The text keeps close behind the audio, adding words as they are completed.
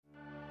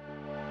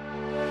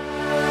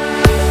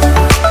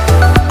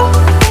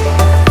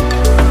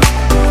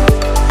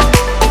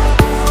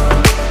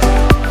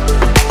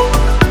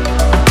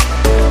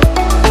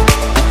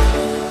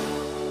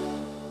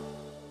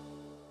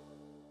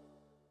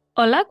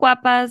Hola,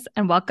 guapas,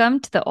 and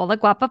welcome to the Hola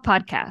Guapa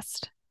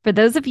podcast. For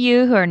those of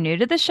you who are new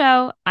to the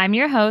show, I'm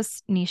your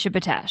host, Nisha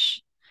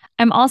Batesh.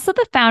 I'm also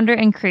the founder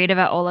and creative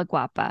at Hola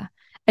Guapa,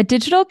 a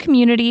digital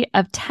community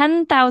of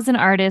 10,000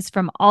 artists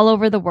from all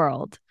over the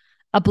world,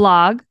 a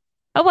blog,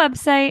 a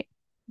website,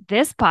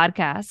 this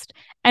podcast,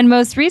 and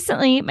most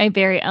recently, my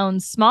very own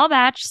small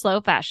batch slow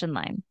fashion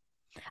line.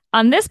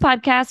 On this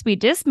podcast, we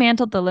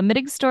dismantled the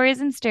limiting stories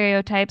and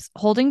stereotypes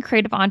holding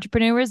creative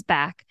entrepreneurs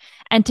back,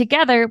 and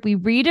together we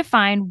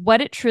redefine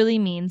what it truly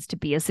means to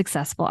be a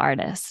successful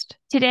artist.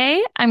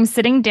 Today, I'm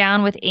sitting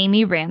down with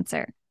Aimee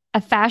Rancer,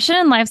 a fashion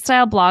and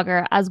lifestyle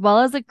blogger, as well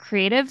as a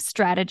creative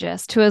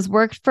strategist who has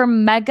worked for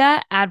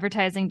mega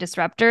advertising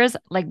disruptors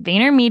like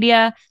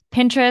VaynerMedia,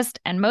 Pinterest,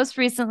 and most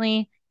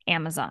recently,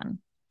 Amazon.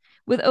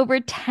 With over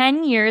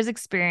 10 years'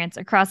 experience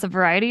across a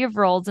variety of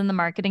roles in the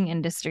marketing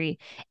industry,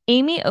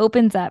 Aimee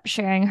opens up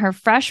sharing her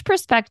fresh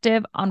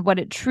perspective on what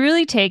it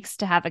truly takes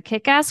to have a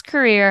kick-ass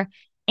career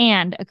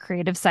and a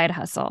creative side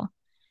hustle.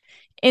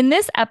 In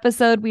this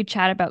episode, we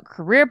chat about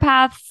career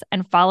paths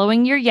and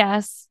following your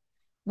yes,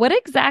 what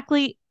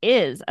exactly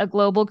is a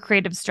global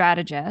creative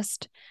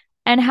strategist,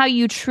 and how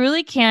you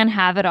truly can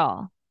have it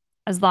all,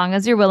 as long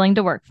as you're willing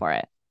to work for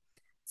it.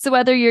 So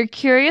whether you're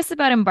curious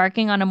about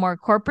embarking on a more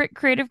corporate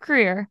creative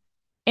career,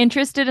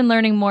 interested in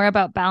learning more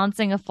about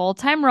balancing a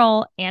full-time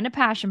role and a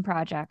passion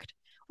project,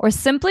 or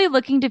simply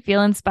looking to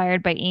feel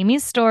inspired by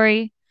Aimee's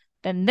story,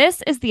 then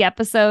this is the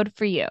episode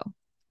for you.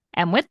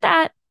 And with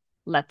that,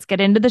 let's get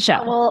into the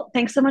show. Well,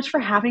 thanks so much for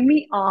having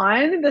me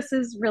on. This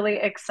is really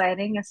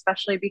exciting,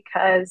 especially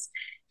because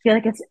I feel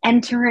like it's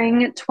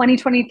entering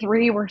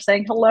 2023. We're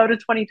saying hello to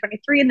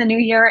 2023 in the new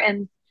year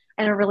and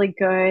a really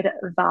good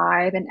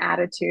vibe and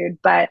attitude.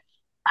 But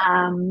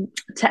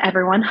to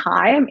everyone,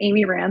 hi, I'm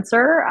Aimee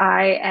Rancer.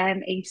 I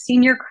am a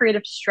senior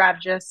creative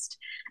strategist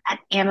at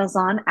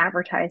Amazon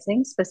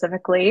Advertising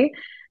specifically.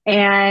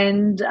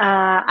 And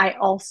I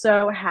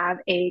also have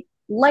a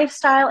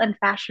lifestyle and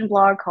fashion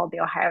blog called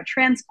The Ohio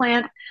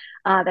Transplant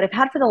that I've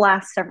had for the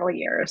last several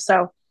years.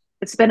 So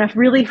it's been a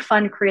really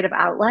fun creative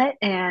outlet.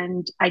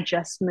 And I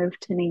just moved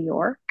to New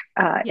York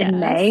in Yes.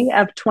 May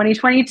of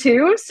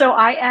 2022. So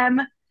I am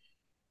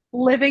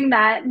living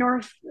that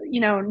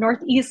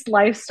northeast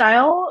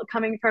lifestyle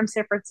coming from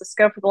San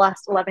Francisco for the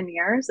last 11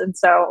 years. And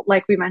so,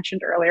 like we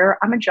mentioned earlier,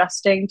 I'm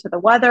adjusting to the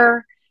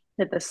weather,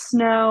 to the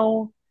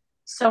snow,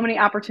 so many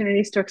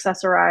opportunities to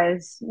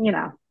accessorize,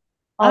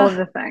 all of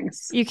the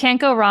things. You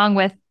can't go wrong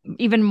with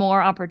even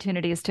more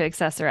opportunities to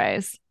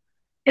accessorize.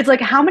 It's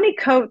like how many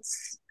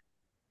coats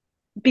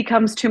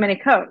becomes too many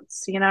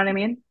coats. You know what I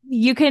mean?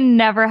 You can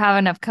never have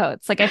enough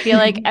coats. Like I feel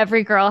like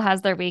every girl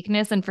has their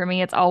weakness, and for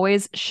me, it's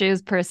always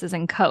shoes, purses,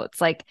 and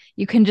coats. Like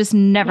you can just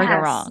never go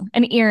Yes. wrong.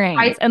 And earrings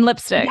I, and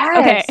lipstick.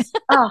 Okay. yes.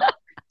 Oh,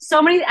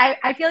 so many.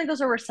 I feel like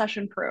those are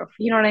recession proof.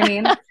 You know what I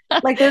mean?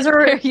 Like those There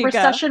are you go.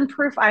 recession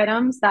proof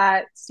items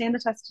that stand the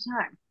test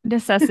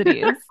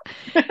Necessities.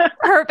 of time.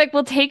 Perfect.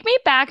 Well, take me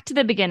back to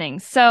the beginning.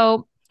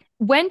 So,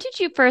 when did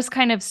you first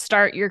kind of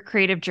start your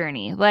creative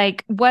journey?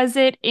 Like, was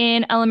it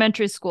in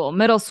elementary school,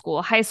 middle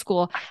school, high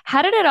school?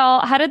 How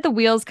did the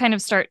wheels kind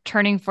of start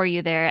turning for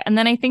you there? And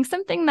then I think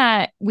something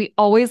that we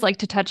always like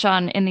to touch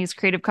on in these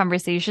creative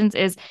conversations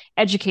is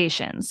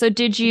education. So,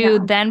 did you Yeah.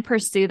 then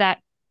pursue that,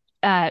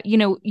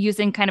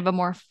 using kind of a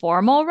more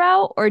formal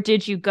route, or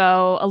did you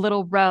go a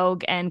little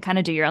rogue and kind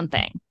of do your own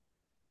thing?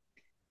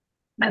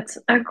 That's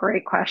a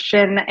great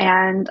question.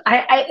 And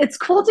it's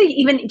cool to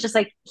even just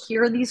like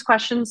hear these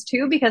questions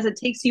too, because it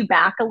takes you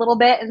back a little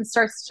bit and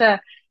starts to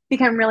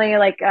become really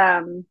like,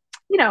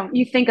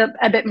 you think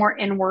a bit more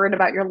inward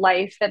about your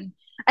life. And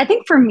I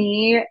think for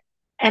me,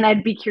 and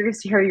I'd be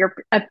curious to hear your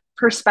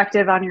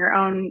perspective on your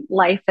own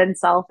life and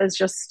self is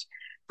just,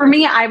 for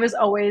me, I was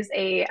always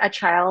a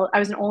child. I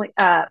was an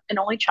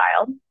only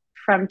child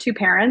from two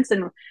parents,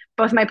 and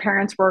both my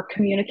parents were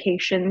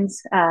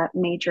communications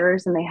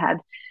majors, and they had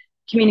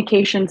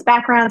communications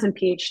backgrounds and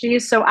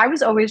PhDs. So I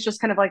was always just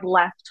kind of like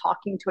left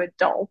talking to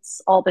adults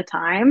all the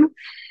time.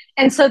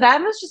 And so that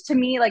was just to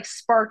me like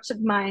sparked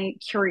my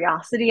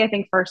curiosity, I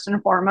think, first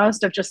and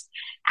foremost, of just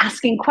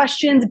asking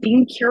questions,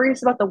 being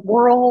curious about the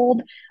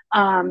world.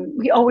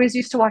 We always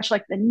used to watch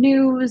like the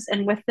news,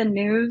 and with the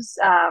news,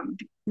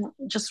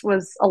 just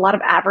was a lot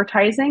of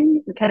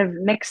advertising kind of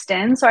mixed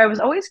in. So I was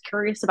always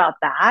curious about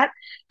that,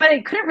 but I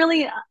couldn't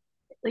really,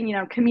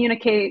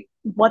 communicate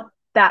what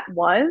that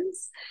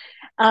was.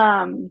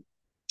 Um,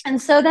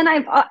 and so then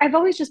I've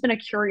always just been a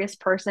curious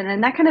person,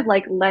 and that kind of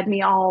like led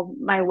me all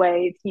my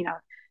way,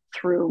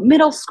 through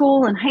middle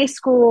school and high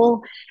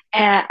school.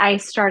 And I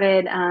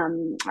started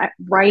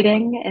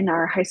writing in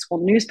our high school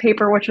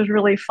newspaper, which was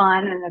really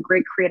fun and a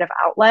great creative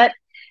outlet.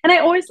 And I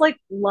always like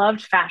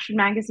loved fashion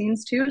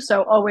magazines too,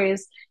 so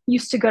always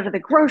used to go to the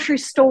grocery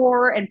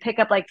store and pick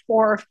up like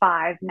four or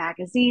five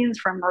magazines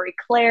from Marie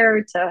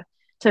Claire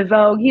to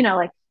Vogue,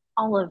 like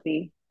all of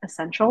the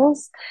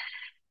essentials.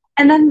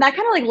 And then that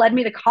kind of like led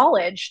me to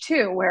college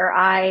too, where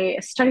I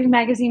studied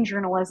magazine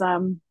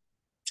journalism,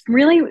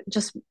 really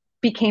just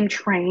became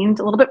trained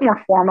a little bit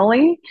more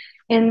formally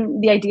in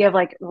the idea of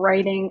like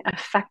writing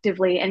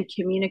effectively and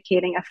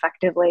communicating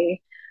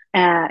effectively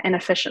and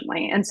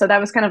efficiently. And so that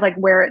was kind of like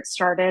where it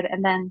started.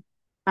 And then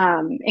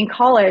in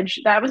college,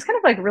 that was kind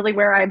of like really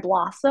where I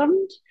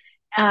blossomed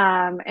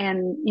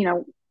and,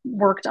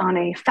 worked on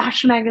a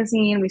fashion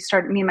magazine. Me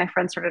and my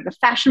friends started a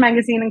fashion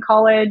magazine in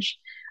college.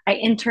 I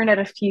interned at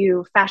a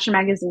few fashion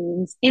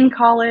magazines in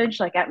college,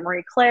 like at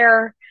Marie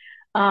Claire.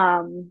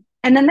 And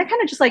then that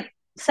kind of just like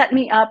set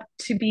me up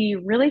to be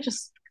really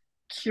just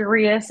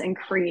curious and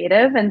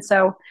creative. And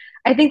so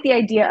I think the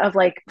idea of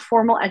like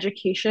formal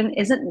education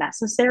isn't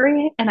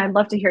necessary. And I'd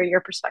love to hear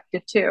your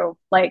perspective too.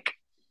 Like,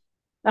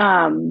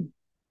 um,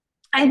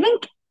 I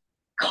think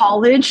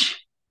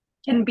college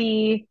can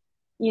be,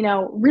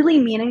 really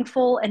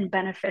meaningful and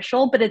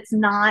beneficial, but it's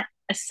not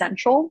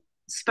essential,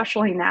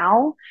 especially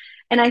now.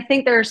 And I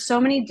think there are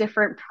so many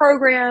different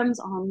programs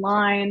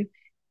online,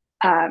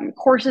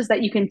 courses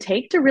that you can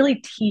take to really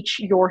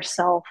teach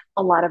yourself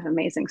a lot of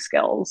amazing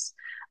skills,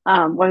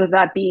 whether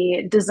that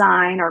be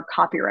design or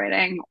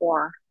copywriting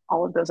or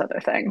all of those other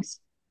things.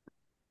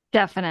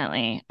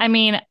 Definitely. I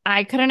mean,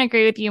 I couldn't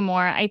agree with you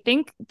more. I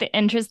think the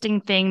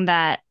interesting thing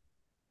that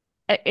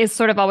is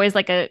sort of always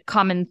like a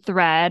common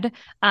thread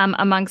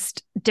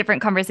amongst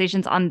different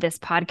conversations on this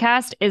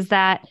podcast is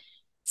that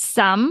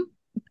some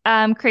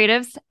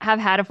creatives have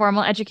had a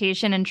formal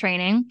education and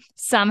training,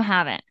 some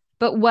haven't.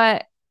 But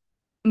what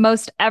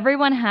most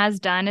everyone has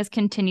done is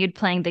continued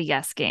playing the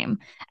yes game.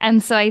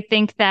 And so I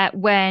think that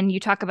when you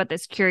talk about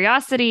this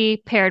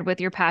curiosity paired with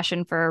your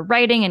passion for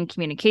writing and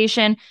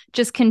communication,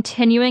 just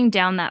continuing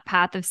down that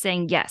path of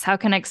saying, yes, how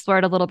can I explore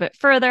it a little bit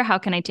further? How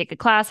can I take a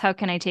class? How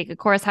can I take a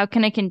course? How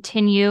can I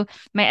continue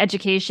my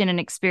education and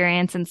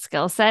experience and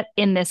skill set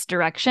in this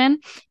direction?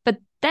 But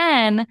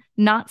then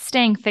not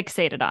staying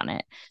fixated on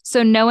it.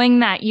 So knowing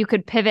that you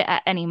could pivot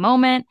at any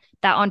moment,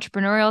 that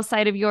entrepreneurial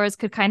side of yours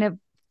could kind of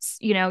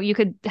you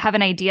could have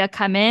an idea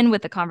come in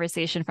with a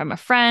conversation from a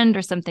friend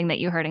or something that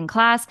you heard in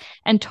class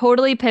and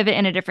totally pivot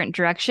in a different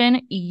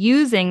direction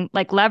using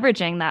like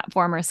leveraging that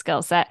former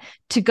skill set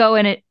to go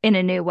in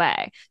a new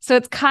way. So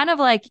it's kind of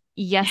like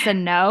yes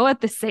and no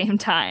at the same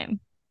time.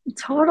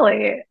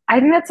 Totally.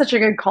 I think that's such a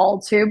good call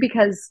too,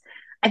 because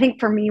I think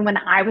for me, when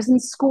I was in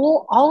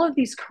school, all of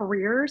these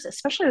careers,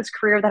 especially this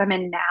career that I'm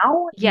in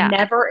now, Yeah,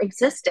 never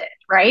existed,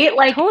 right?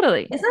 Like,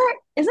 totally. isn't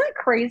that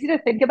crazy to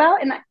think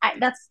about? And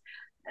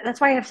that's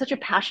why I have such a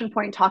passion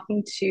point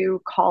talking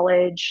to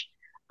college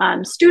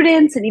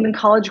students and even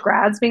college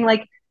grads, being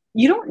like,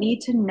 you don't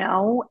need to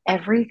know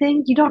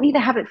everything. You don't need to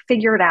have it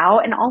figured out,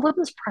 and all of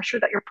this pressure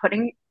that you're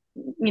putting,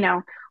 you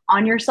know,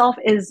 on yourself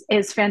is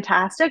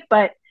fantastic,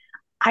 but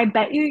I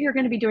bet you're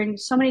going to be doing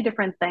so many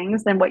different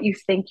things than what you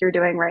think you're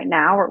doing right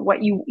now or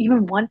what you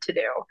even want to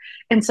do.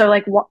 And so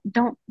like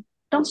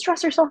don't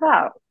stress yourself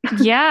out.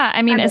 Yeah,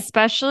 I mean, Kind of.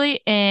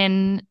 especially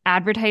in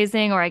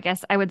advertising, or I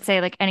guess I would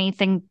say like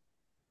anything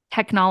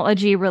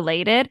technology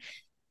related,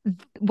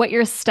 what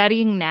you're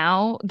studying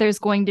now, there's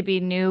going to be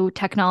new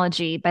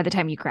technology by the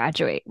time you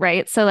graduate,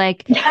 right? So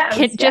like Yes,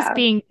 just yeah.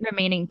 being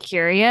remaining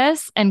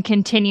curious and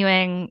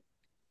continuing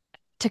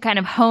to kind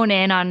of hone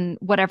in on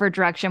whatever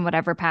direction,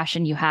 whatever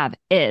passion you have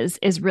is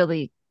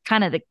really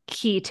kind of the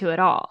key to it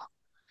all.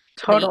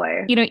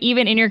 Totally.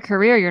 Even in your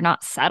career, you're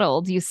not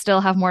settled. You still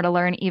have more to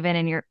learn even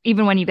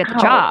when you get the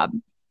Oh, job.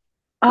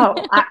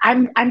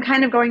 I'm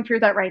kind of going through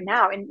that right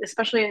now, and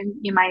especially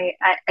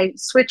I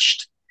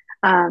switched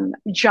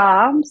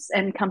jobs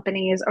and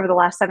companies over the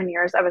last 7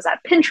 years. I was at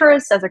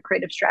Pinterest as a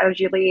creative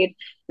strategy lead,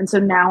 and so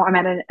now I'm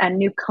at a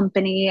new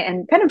company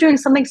and kind of doing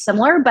something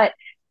similar. But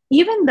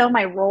even though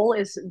my role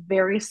is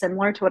very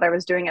similar to what I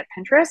was doing at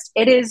Pinterest,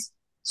 it is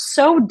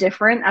so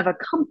different of a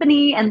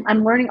company, and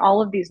I'm learning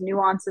all of these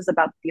nuances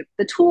about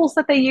the tools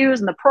that they use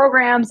and the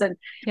programs, and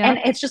Yep.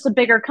 it's just a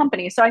bigger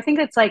company. So I think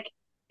it's like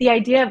the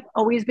idea of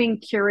always being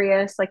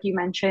curious, like you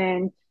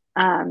mentioned,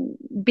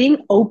 being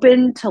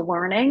open to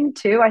learning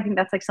too. I think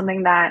that's like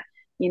something that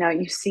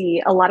you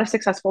see a lot of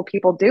successful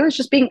people do is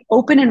just being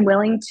open and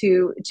willing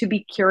to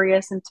be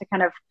curious and to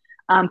kind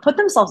of put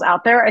themselves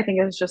out there. I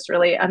think is just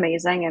really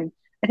amazing, and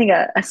I think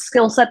a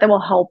skill set that will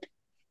help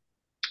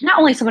not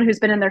only someone who's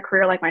been in their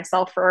career like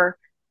myself for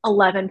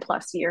 11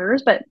 plus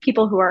years, but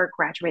people who are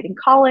graduating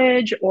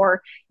college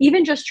or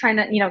even just trying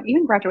to,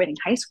 even graduating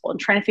high school and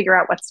trying to figure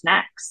out what's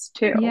next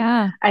too.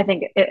 Yeah. I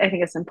think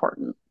it's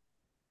important.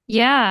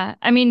 Yeah.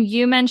 I mean,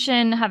 you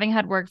mentioned having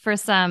had worked for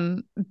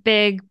some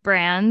big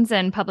brands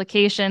and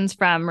publications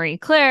from Marie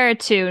Claire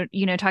to,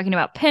 talking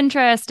about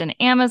Pinterest and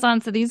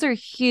Amazon. So these are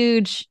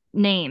huge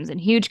names and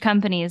huge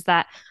companies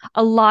that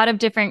a lot of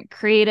different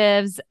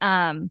creatives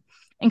and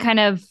kind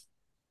of,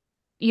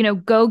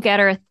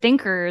 go-getter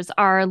thinkers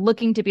are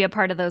looking to be a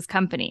part of those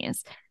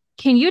companies.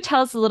 Can you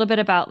tell us a little bit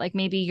about like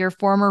maybe your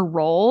former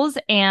roles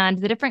and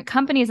the different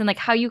companies and like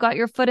how you got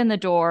your foot in the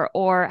door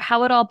or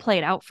how it all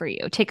played out for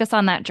you? Take us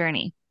on that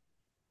journey.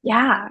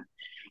 Yeah.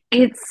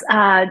 It's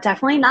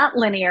definitely not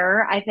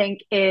linear, I think,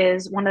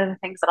 is one of the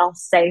things that I'll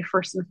say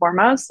first and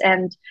foremost.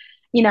 And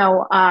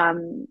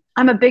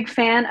I'm a big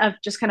fan of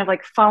just kind of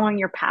like following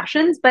your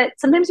passions, but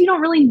sometimes you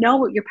don't really know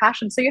what your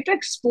passion. So you have to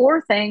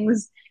explore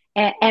things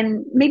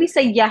and maybe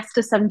say yes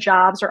to some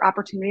jobs or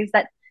opportunities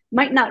that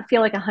might not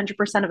feel like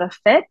 100% of a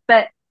fit,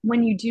 but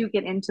when you do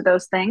get into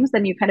those things,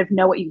 then you kind of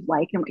know what you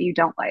like and what you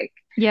don't like.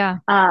 Yeah.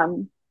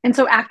 And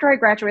so after I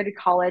graduated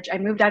college, I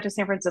moved out to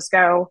San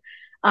Francisco.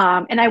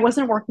 And I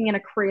wasn't working in a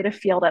creative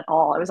field at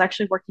all. I was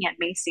actually working at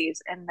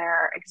Macy's in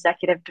their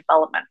executive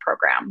development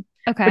program,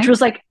 which Okay.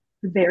 was like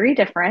very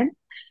different.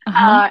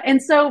 Uh-huh.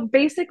 And so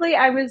basically,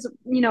 I was,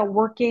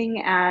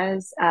 working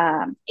as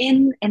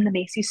in the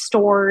Macy's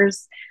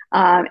stores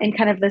in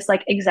kind of this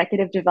like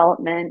executive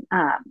development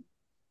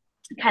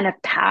kind of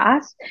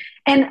path.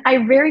 And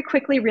I very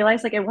quickly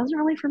realized like it wasn't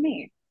really for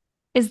me.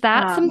 Is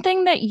that Um,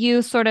 something that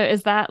you sort of,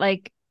 is that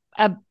like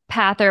a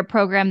path or a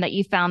program that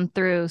you found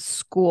through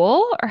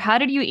school? Or how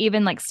did you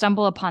even like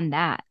stumble upon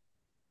that?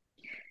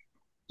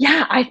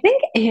 Yeah, I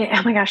think,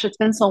 oh my gosh, it's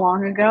been so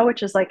long ago,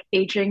 which is like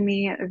aging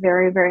me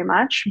very, very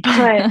much.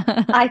 But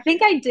I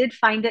think I did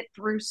find it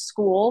through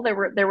school.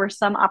 There were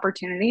some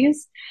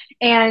opportunities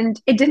and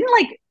it didn't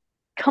like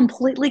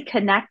completely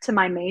connect to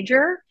my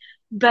major,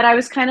 but I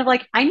was kind of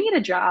like, I need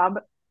a job.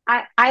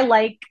 I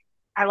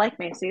like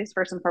Macy's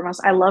first and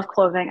foremost. I love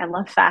clothing, I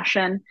love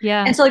fashion.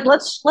 Yeah. And so like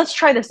let's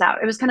try this out.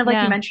 It was kind of like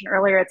you Yeah. mentioned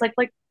earlier. It's like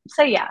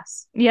say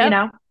yes, you Yep.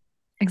 know?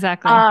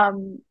 Exactly.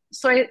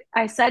 So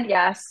I said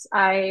yes.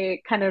 I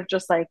kind of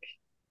just like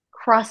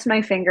crossed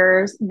my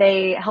fingers.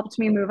 They helped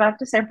me move up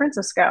to San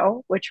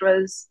Francisco, which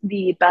was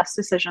the best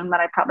decision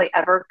that I probably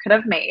ever could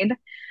have made.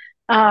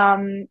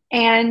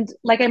 And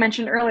like I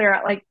mentioned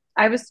earlier, like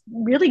I was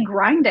really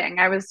grinding.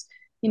 I was,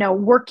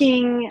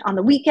 working on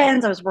the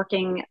weekends. I was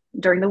working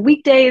during the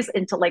weekdays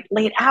into like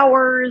late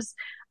hours.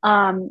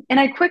 And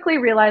I quickly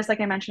realized, like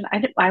I mentioned,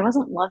 I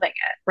wasn't loving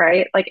it,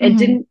 right? Like it Hmm.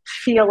 didn't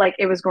feel like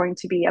it was going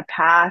to be a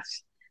path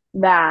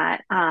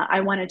that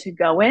I wanted to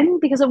go in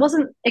because it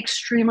wasn't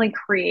extremely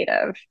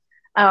creative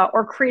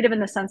or creative in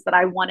the sense that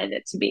I wanted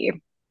it to be.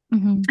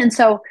 Hmm. And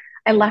so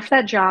I left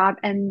that job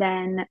and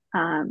then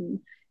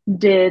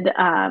did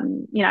I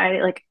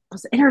like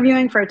was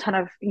interviewing for a ton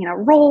of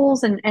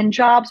roles and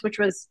jobs, which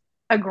was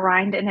a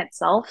grind in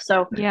itself.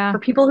 So Yeah. for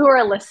people who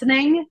are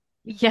listening,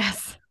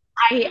 Yes.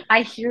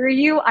 I hear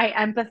you. I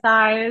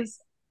empathize.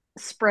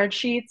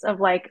 Spreadsheets of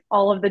like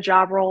all of the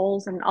job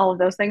roles and all of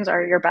those things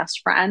are your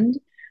best friend.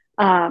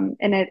 And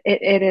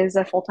it is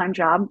a full-time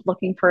job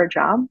looking for a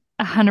job.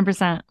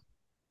 100%.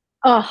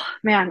 Oh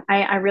man,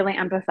 I really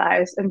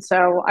empathize. And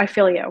so I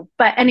feel you.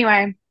 But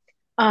anyway,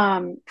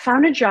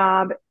 found a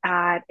job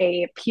at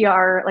a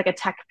PR, like a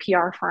tech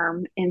PR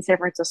firm in San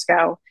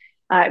Francisco.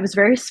 It was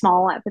very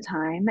small at the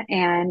time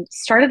and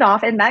started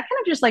off, and that kind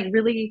of just like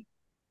really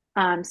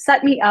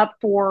set me up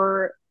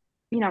for,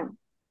 you know,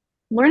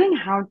 learning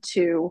how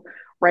to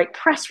write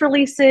press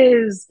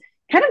releases,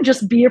 kind of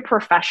just be a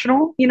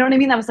professional. You know what I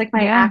mean? That was like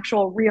my Yeah.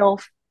 actual real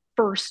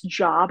first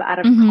job out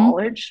of Hmm.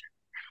 college.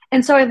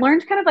 And so I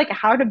learned kind of like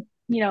how to,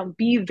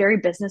 be very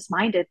business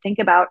minded, think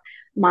about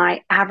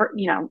my average,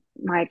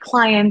 my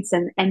clients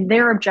and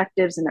their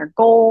objectives and their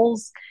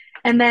goals.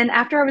 And then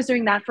after I was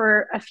doing that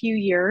for a few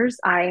years,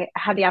 I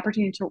had the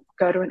opportunity to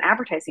go to an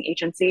advertising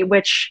agency,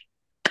 which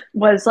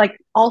was like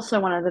also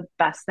one of the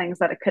best things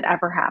that it could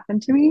ever happen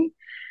to me.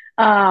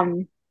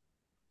 Um,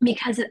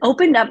 because it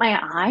opened up my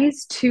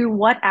eyes to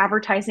what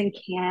advertising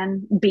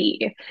can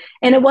be.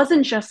 And it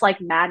wasn't just like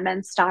Mad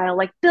Men style,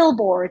 like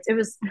billboards. It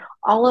was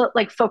all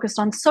like focused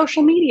on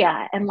social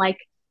media and like,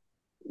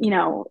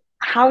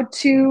 how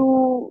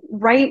to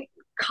write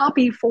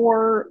copy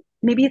for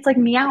maybe it's like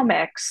Meow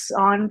Mix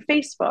on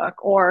Facebook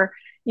or,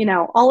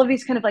 all of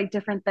these kind of like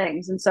different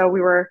things. And so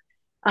we were,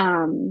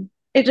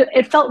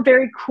 it felt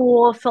very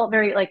cool, felt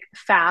very like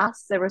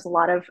fast. There was a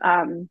lot of,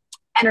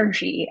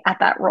 energy at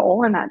that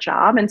role and that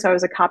job. And so I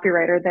was a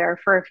copywriter there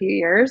for a few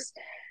years.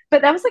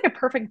 But that was like a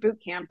perfect boot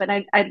camp.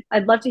 And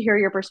I'd love to hear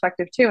your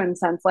perspective too, in the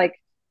sense like,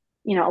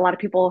 a lot of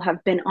people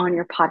have been on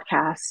your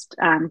podcast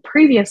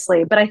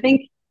previously, but I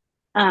think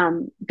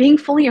being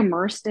fully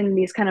immersed in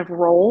these kind of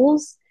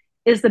roles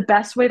is the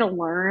best way to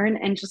learn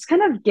and just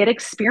kind of get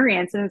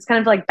experience. And it's kind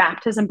of like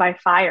baptism by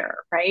fire,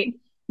 right?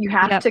 You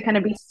have Yep. to kind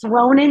of be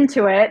thrown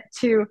into it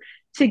to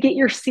get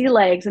your sea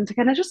legs and to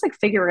kind of just like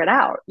figure it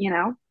out.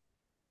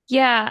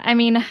 Yeah. I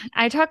mean,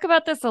 I talk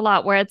about this a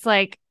lot where it's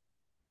like,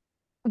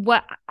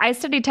 what I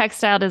studied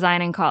textile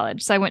design in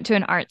college. So I went to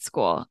an art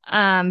school.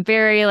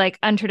 Very like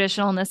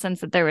untraditional in the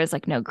sense that there was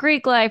like no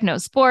Greek life, no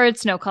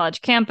sports, no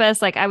college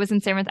campus. Like I was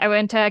in I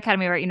went to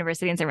Academy of Art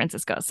University in San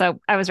Francisco. So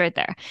I was right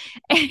there.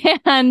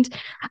 And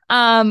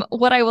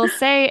what I will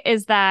say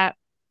is that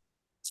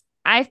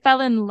I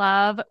fell in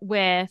love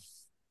with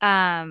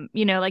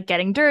like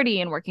getting dirty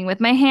and working with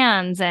my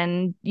hands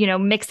and,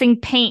 mixing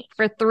paint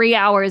for 3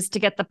 hours to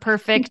get the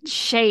perfect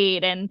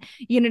shade. And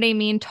you know what I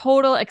mean?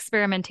 Total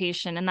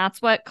experimentation. And that's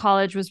what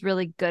college was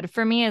really good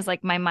for me, is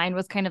like my mind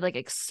was kind of like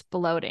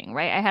exploding,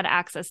 right? I had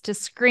access to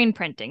screen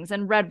printings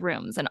and red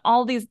rooms and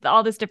all this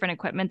different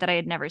equipment that I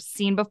had never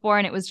seen before.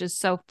 And it was just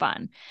so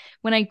fun.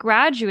 When I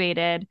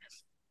graduated,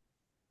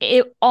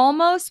 it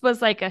almost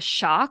was like a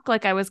shock.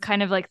 Like I was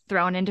kind of like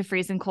thrown into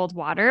freezing cold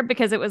water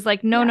because it was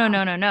like, no, no, Yeah.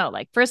 no, no, no.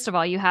 Like, first of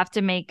all, you have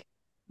to make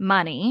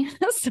money.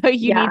 So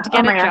you need Yeah. to Oh get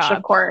a my gosh, of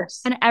job.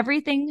 course. And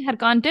everything had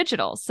gone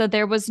digital. So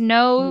there was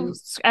no,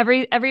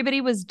 Mhm.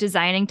 everybody was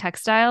designing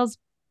textiles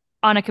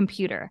on a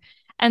computer.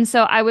 And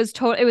so I was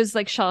told it was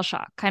like shell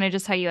shock, kind of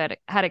just how you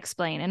had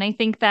explained. And I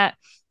think that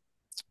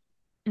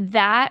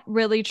that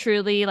really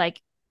truly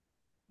like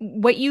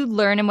what you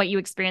learn and what you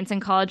experience in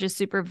college is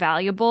super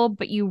valuable,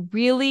 but you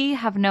really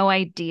have no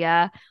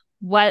idea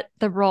what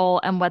the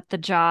role and what the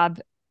job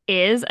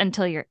is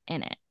until you're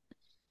in it.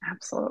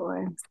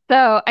 Absolutely.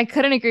 So I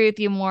couldn't agree with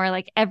you more.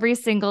 Like every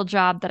single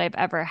job that I've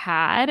ever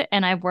had,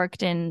 and I've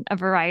worked in a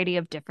variety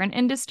of different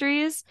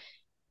industries,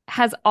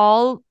 has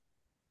all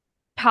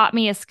taught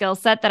me a skill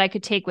set that I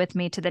could take with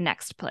me to the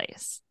next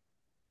place.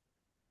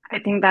 I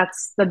think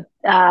that's the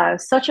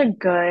such a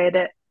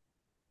good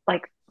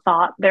like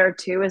thought there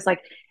too is like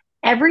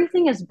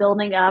everything is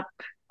building up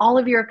all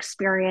of your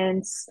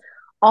experience,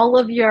 all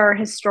of your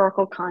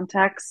historical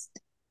context.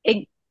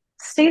 It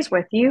stays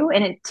with you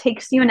and it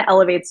takes you and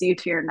elevates you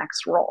to your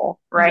next role,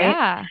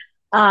 right?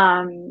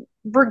 Yeah.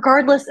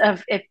 Regardless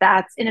of if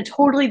that's in a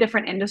totally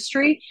different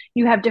industry,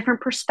 you have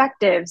different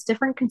perspectives,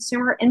 different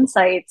consumer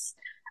insights,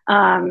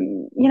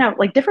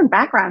 like different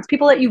backgrounds,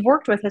 people that you've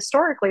worked with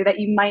historically that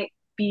you might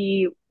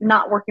be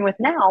not working with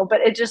now, but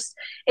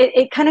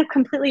it kind of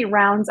completely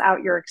rounds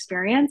out your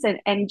experience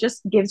and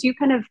just gives you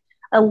kind of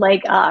a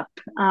leg up,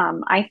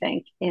 I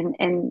think, in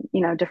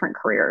different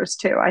careers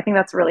too. I think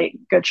that's a really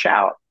good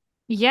shout.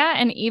 Yeah.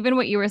 And even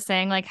what you were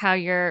saying, like how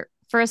your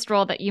first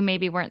role that you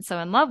maybe weren't so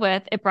in love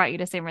with, it brought you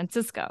to San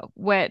Francisco,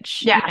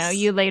 which, you Yes.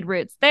 laid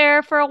roots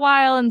there for a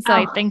while. And so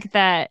I Oh, think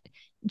that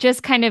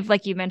just kind of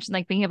like you mentioned,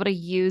 like being able to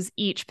use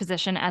each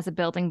position as a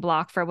building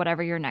block for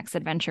whatever your next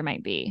adventure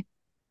might be.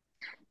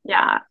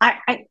 yeah.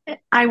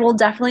 I will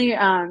definitely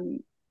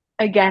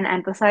again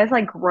emphasize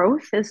like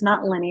growth is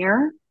not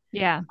linear.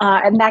 Yeah.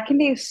 And that can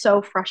be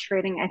so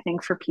frustrating, I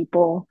think, for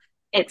people.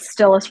 It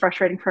still is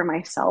frustrating for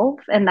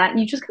myself. And that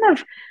you just kind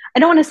of, I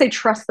don't want to say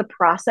trust the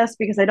process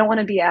because I don't want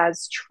to be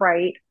as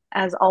trite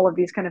as all of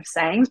these kind of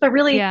sayings, but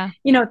really, Yeah.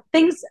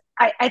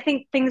 I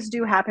think things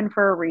do happen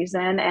for a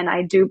reason. And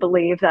I do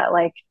believe that,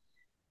 like,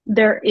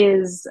 there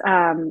is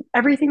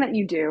everything that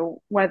you do,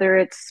 whether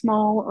it's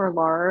small or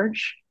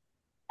large,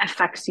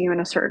 affects you in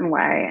a certain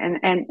way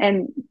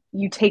and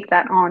you take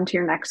that on to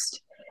your next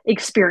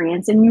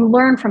experience and you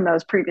learn from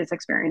those previous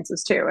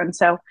experiences too and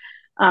so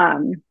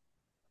um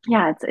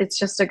yeah it's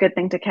just a good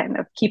thing to kind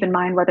of keep in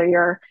mind whether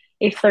you're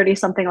a 30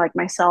 something like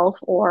myself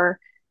or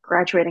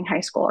graduating high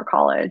school or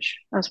college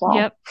as well.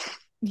 Yep.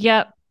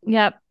 Yep.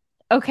 Yep.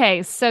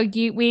 Okay, so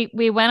we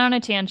went on a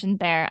tangent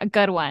there, a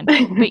good one.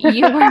 But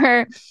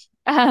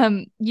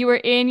you were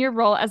in your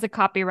role as a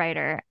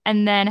copywriter,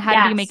 and then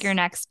how did you make your Yes.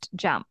 next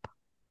jump?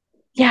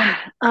 Yeah.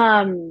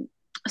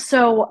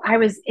 So I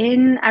was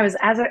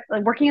as a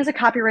like, working as a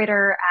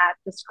copywriter at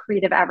this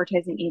creative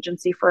advertising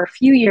agency for a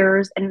few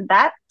years. And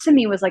that to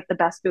me was like the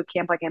best boot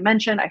camp. Like I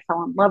mentioned, I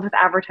fell in love with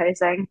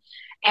advertising.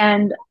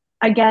 And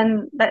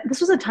again, that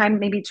this was a time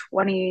maybe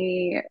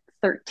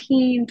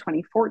 2013,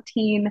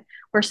 2014,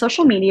 where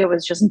social media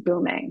was just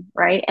booming,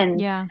 right?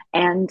 Yeah.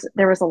 And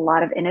there was a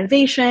lot of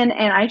innovation.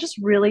 And I just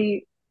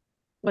really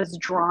was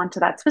drawn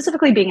to that,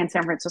 specifically being in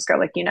San Francisco,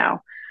 like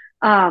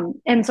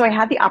and so I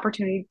had the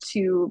opportunity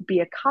to be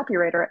a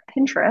copywriter at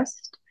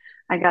Pinterest.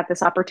 I got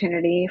this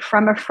opportunity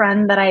from a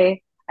friend that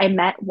I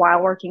met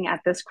while working at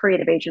this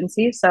creative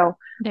agency. So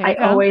There I you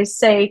go. always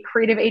say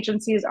creative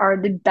agencies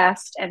are the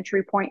best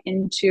entry point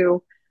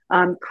into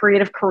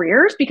creative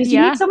careers because you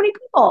meet Yeah. so many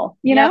people,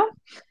 you Yep. know?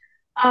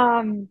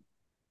 Um,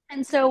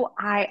 and so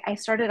I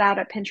started out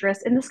at Pinterest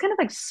in this kind of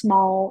like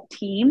small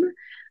team.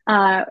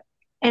 Uh,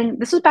 and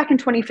this was back in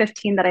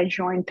 2015 that I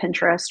joined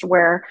Pinterest,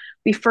 where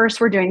we first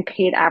were doing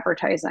paid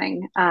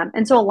advertising.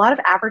 And so a lot of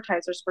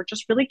advertisers were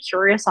just really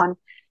curious on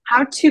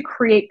how to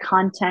create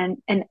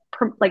content and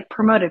like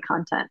promoted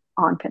content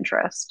on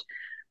Pinterest.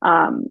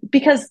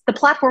 Because the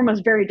platform was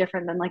very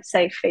different than, like,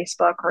 say,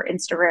 Facebook or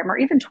Instagram or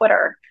even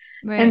Twitter.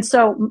 And Right.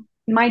 so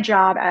my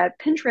job at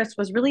Pinterest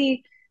was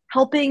really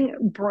helping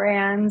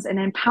brands and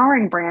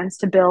empowering brands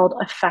to build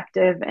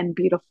effective and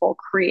beautiful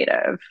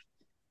creative.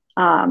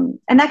 And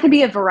that could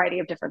be a variety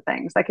of different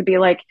things. That could be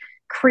like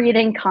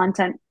creating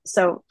content.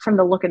 So, from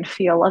the look and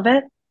feel of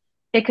it,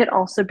 it could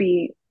also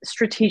be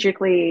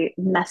strategically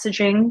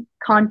messaging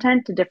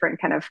content to different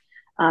kind of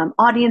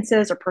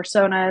audiences or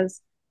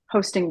personas,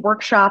 hosting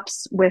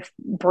workshops with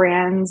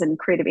brands and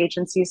creative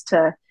agencies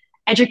to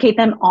educate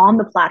them on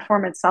the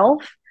platform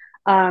itself,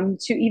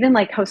 to even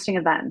like hosting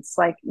events,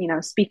 like,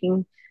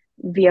 speaking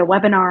via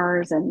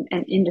webinars and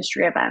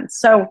industry events.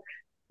 So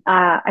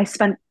I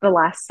spent the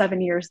last 7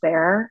 years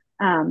there,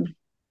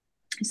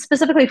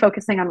 specifically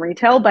focusing on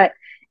retail, but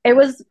it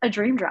was a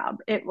dream job.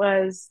 It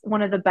was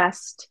one of the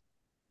best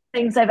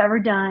things I've ever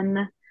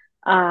done.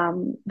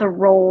 The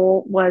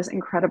role was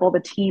incredible. The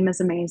team is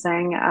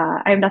amazing.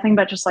 I have nothing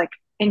but just like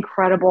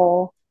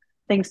incredible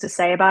things to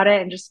say about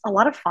it and just a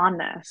lot of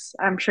fondness.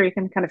 I'm sure you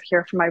can kind of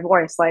hear from my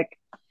voice. Like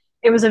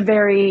it was a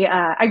very,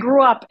 I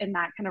grew up in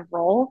that kind of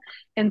role.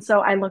 And so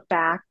I look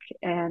back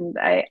and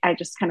I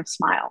just kind of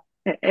smile.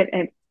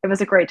 It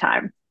was a great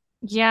time.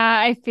 Yeah,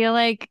 I feel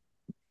like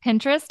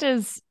Pinterest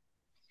is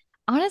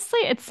honestly,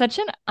 it's such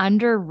an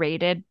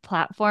underrated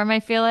platform. I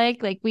feel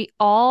like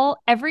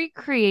every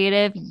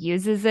creative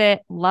uses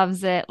it,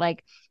 loves it.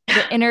 Like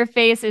the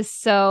interface is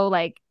so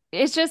like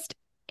it's just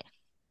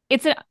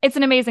it's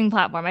an amazing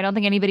platform. I don't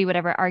think anybody would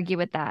ever argue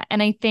with that.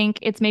 And I think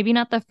it's maybe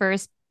not the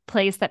first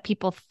place that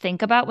people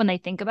think about when they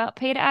think about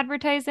paid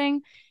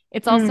advertising.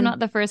 It's also Mm, not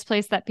the first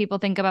place that people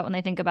think about when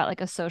they think about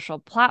like a social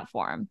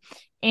platform.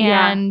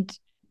 yeah. And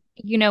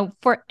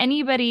for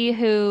anybody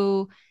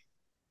who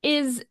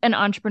is an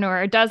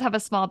entrepreneur or does have a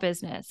small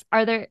business,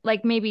 are there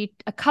like maybe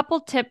a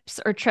couple tips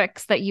or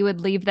tricks that you would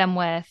leave them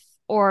with,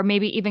 or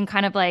maybe even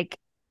kind of like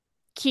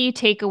key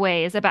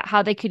takeaways about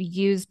how they could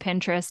use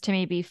Pinterest to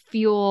maybe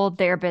fuel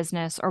their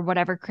business or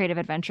whatever creative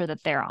adventure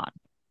that they're on?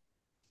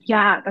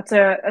 Yeah, that's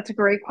a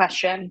great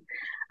question.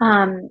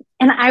 And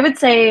I would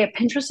say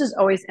Pinterest is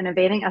always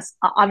innovating. As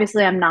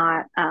obviously, I'm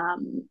not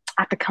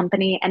at the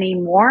company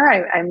anymore.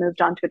 I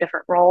moved on to a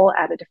different role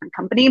at a different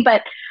company.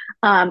 But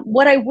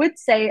what I would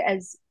say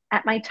is,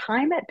 at my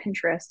time at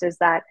Pinterest, is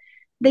that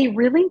they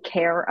really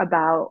care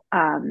about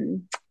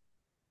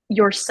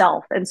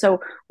yourself. And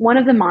so one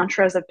of the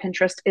mantras of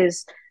Pinterest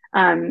is,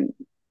 um,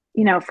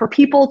 for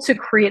people to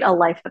create a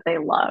life that they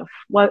love,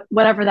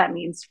 whatever that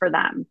means for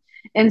them.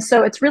 And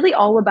so it's really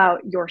all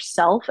about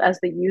yourself as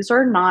the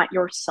user, not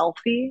your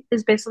selfie,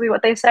 is basically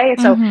what they say.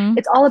 So Mm-hmm.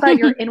 it's all about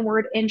your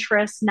inward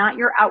interests, not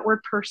your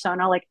outward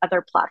persona like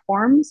other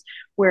platforms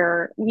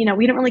where, we don't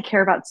really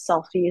care about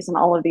selfies and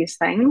all of these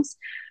things.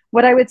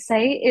 What I would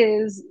say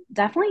is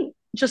definitely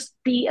just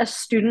be a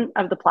student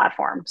of the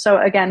platform. So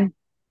again,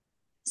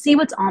 see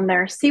what's on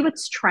there, see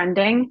what's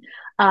trending.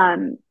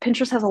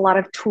 Pinterest has a lot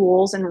of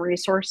tools and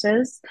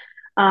resources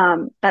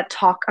that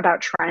talk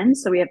about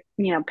trends. So we have,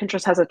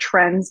 Pinterest has a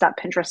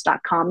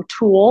trends.pinterest.com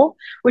tool,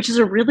 which is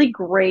a really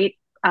great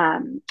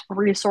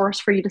resource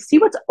for you to see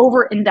what's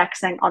over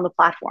indexing on the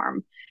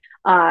platform,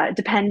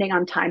 depending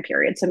on time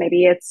period. So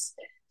maybe it's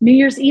New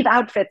Year's Eve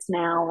outfits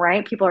now,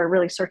 right? People are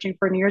really searching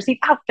for New Year's Eve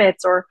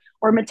outfits or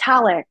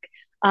metallic.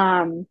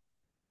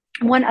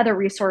 One other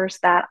resource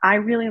that I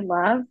really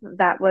love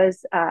that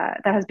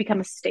has become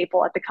a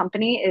staple at the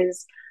company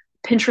is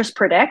Pinterest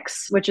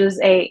Predicts, which is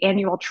a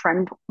annual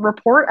trend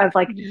report of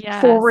like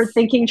forward Yes.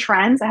 thinking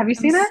trends. Have you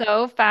I'm seen it?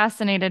 so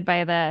fascinated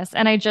by this.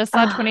 And I just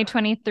saw Oh,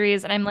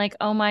 2023's and I'm like,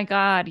 oh my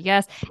God,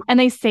 yes. And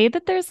they say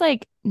that there's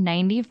like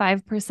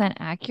 95%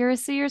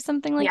 accuracy or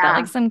something like that,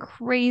 like yeah. some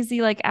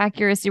crazy like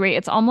accuracy rate.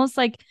 It's almost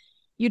like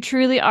you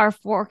truly are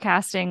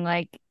forecasting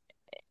like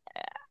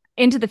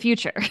into the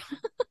future.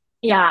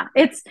 Yeah,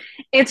 it's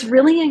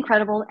really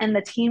incredible, and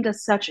the team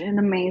does such an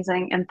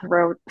amazing and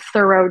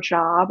thorough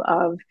job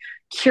of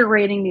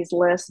curating these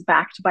lists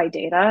backed by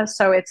data.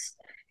 So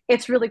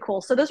it's really cool.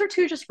 So those are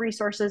two just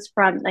resources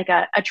from like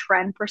a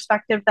trend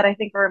perspective that I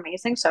think are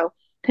amazing. So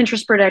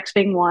Pinterest Predicts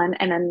being one,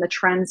 and then the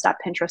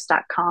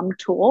trends.pinterest.com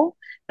tool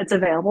that's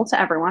available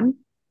to everyone.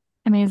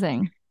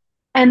 Amazing.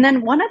 And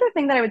then one other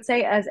thing that I would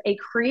say as a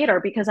creator,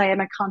 because I am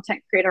a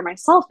content creator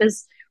myself,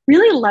 is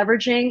really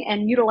leveraging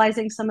and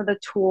utilizing some of the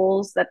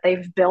tools that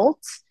they've built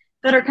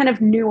that are kind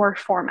of newer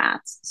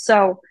formats.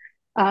 So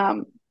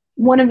um,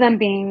 one of them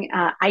being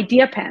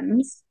idea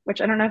pins, which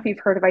I don't know if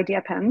you've heard of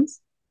idea pins.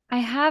 I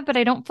have, but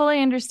I don't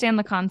fully understand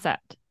the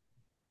concept.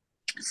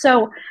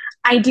 So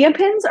idea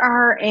pins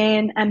are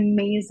an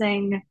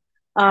amazing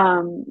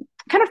um,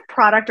 kind of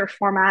product or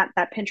format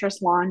that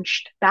Pinterest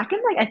launched back in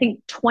like I think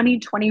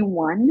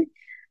 2021,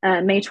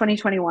 May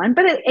 2021.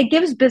 But it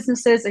gives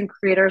businesses and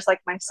creators like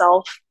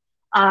myself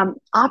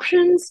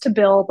options to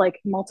build like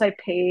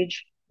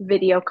multi-page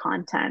video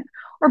content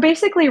or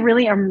basically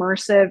really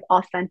immersive,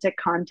 authentic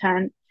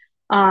content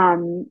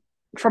um,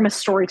 from a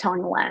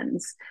storytelling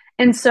lens.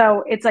 And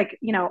so it's like,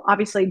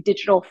 obviously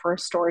digital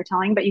first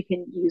storytelling, but you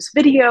can use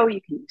video, you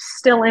can use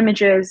still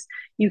images,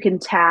 you can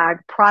tag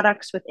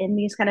products within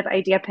these kind of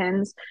idea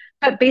pins.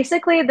 But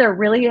basically, they're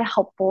really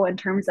helpful in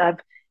terms of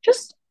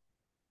just,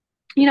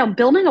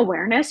 building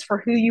awareness for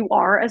who you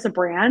are as a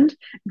brand,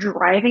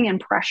 driving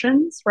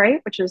impressions, right?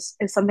 Which is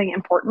something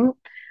important.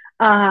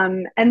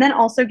 And then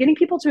also getting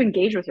people to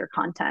engage with your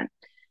content.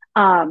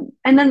 And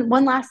then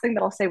one last thing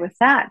that I'll say with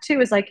that too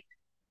is like,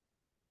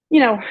 you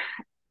know,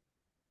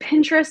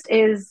 Pinterest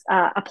is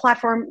a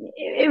platform.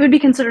 It would be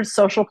considered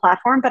social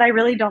platform, but I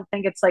really don't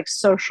think it's like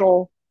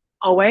social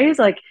always.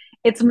 Like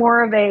it's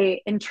more of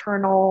a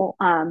internal,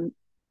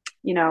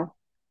 you know,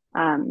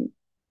 um,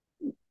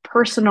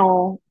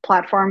 personal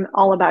platform,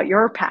 all about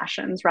your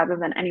passions rather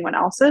than anyone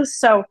else's.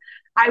 So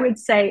I would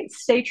say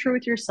stay true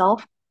with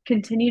yourself.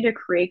 Continue to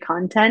create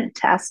content,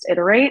 test,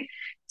 iterate,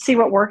 see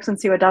what works and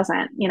see what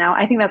doesn't.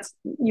 I think that's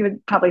you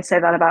would probably say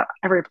that about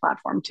every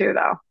platform too,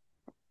 though.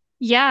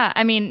 Yeah,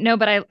 I mean, no,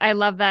 but I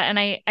love that. And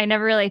I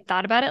never really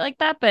thought about it like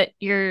that, but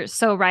you're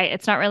so right.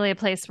 It's not really a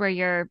place where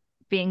you're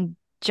being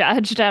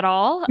judged at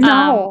all.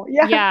 No,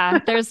 yeah. Yeah,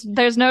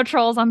 there's no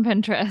trolls on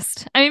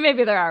Pinterest. I mean,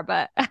 maybe there are,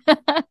 but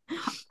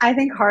I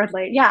think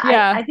hardly. Yeah,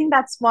 yeah, I think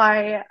that's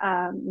why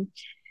I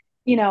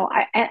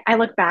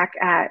look back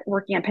at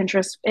working at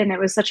Pinterest and it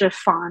was such a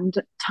fond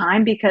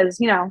time because,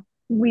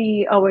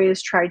 we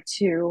always tried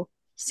to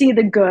see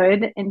the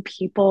good in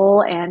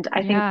people. And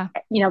I think,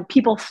 yeah,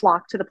 people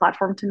flock to the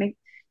platform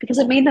because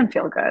it made them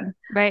feel good,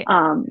 right.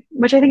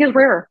 which I think is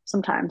rare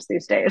sometimes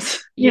these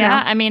days,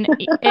 Yeah, I mean,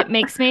 it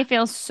makes me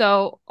feel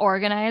so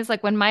organized.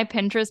 Like when my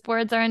Pinterest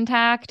boards are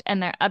intact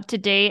and they're up to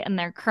date and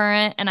they're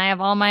current, and I have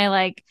all my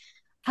like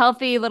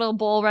healthy little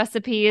bowl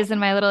recipes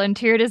and my little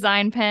interior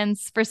design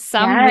pins. For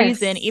some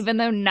reason, Yes. even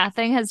though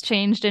nothing has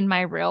changed in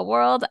my real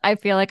world, I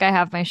feel like I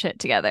have my shit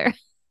together.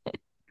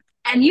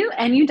 And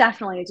you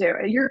definitely do.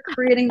 You're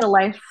creating the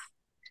life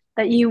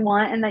that you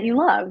want and that you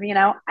love,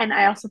 And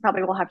I also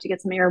probably will have to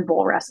get some of your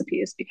bowl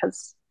recipes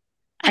because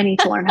I need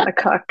to learn how to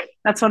cook.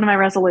 That's one of my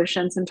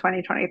resolutions in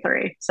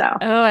 2023. So,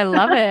 Oh, I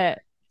love it.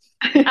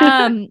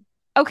 Um,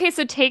 okay,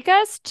 so take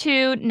us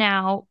to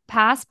now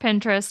past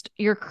Pinterest,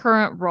 your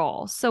current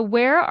role. So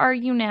where are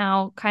you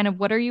now? Kind of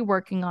what are you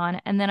working on?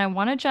 And then I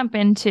want to jump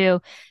into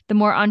the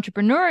more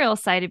entrepreneurial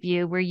side of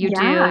you, where you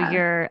do yeah.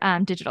 your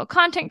digital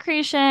content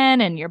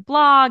creation and your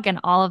blog and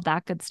all of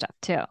that good stuff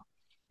too.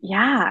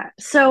 Yeah.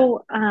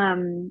 So,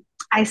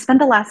 I spent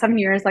the last 7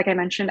 years, like I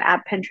mentioned,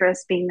 at Pinterest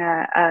being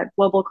a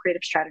global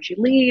creative strategy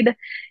lead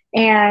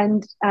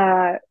and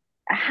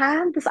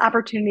had this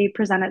opportunity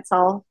present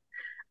itself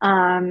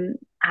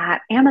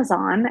at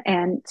Amazon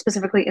and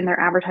specifically in their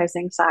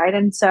advertising side.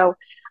 And so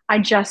I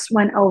just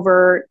went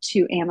over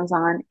to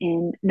Amazon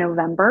in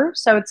November.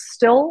 So it's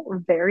still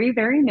very,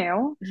 very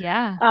new.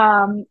 Yeah.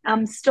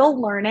 I'm still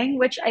learning,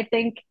 which I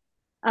think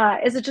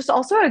is it just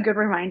also a good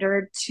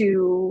reminder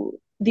to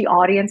the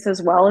audience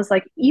as well is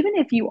like, even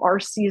if you are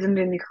seasoned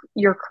in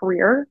your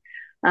career,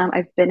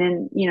 I've been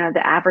in,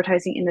 the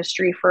advertising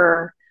industry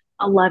for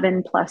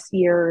 11 plus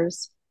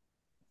years,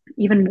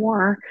 even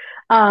more.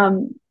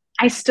 Um,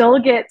 I still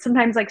get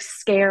sometimes like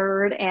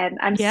scared and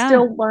I'm Yeah.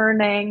 still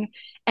learning.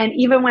 And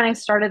even when I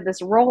started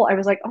this role, I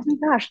was like, oh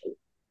my gosh,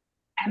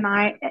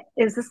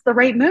 is this the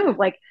right move?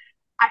 Like,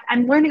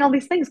 I'm learning all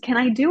these things. Can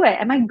I do it?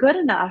 Am I good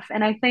enough?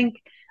 And I think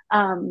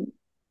um,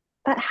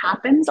 that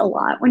happens a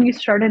lot when you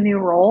start a new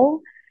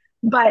role.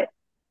 But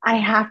I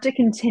have to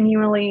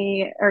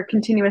continuously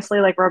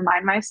like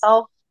remind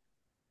myself,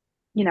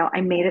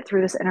 I made it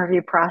through this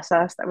interview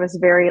process that was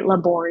very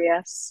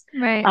laborious.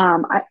 Right.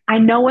 I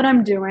know what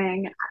I'm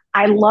doing.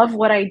 I love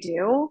what I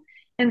do.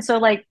 And so,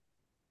 like,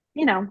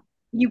 you know,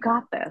 you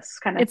got this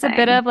kind of It's a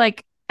bit thing. of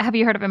like, have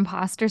you heard of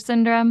imposter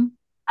syndrome?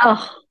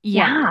 Oh,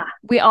 Yeah. yeah.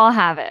 We all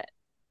have it.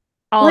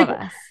 All Like, of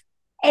us.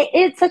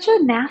 it's such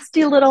a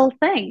nasty little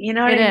thing. You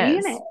know what It I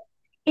mean?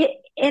 is.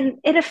 And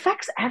it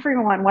affects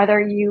everyone, whether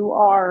you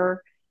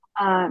are,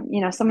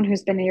 someone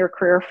who's been in your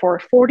career for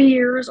 40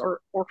 years or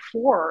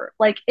four.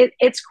 Like,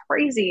 it's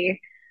crazy.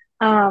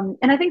 And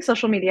I think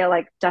social media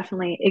like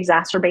definitely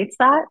exacerbates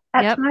that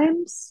at Yep.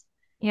 times.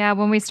 Yeah,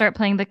 when we start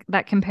playing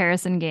that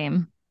comparison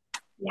game.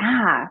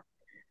 Yeah.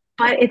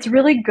 But it's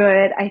really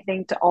good, I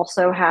think, to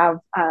also have,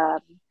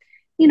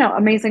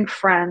 amazing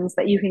friends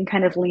that you can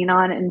kind of lean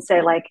on and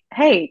say, like,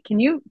 hey, can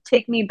you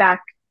take me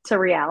back to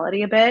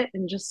reality a bit?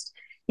 And just,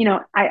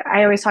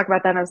 I always talk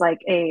about them as like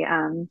a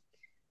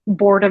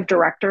board of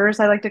directors,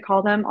 I like to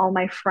call them, all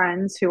my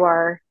friends who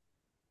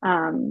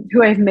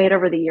I've made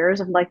over the years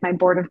of like my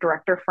board of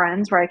director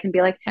friends, where I can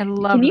be like, I can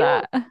love you,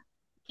 that.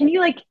 can you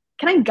like,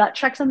 can I gut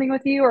check something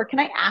with you? Or can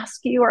I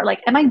ask you? Or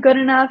like, am I good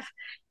enough?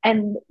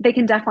 And they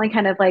can definitely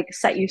kind of like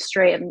set you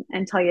straight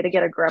and tell you to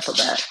get a grip of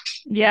it,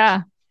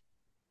 Yeah,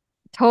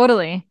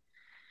 totally.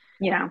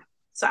 you know?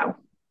 So,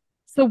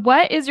 So,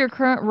 what is your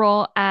current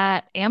role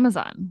at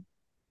Amazon?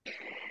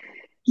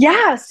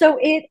 yeah. So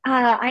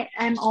I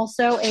am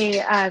also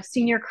a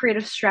senior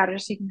creative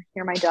strategist. You can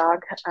hear my dog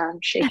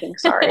shaking.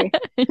 Sorry.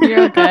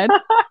 You're all good.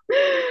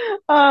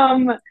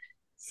 um,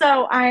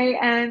 so I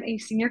am a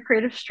senior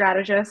creative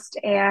strategist,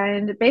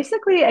 and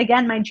basically,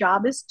 again, my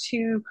job is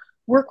to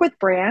work with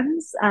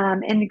brands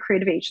and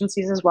creative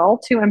agencies as well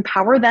to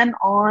empower them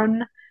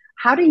on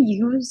how to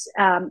use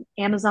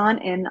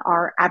Amazon in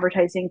our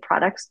advertising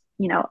products,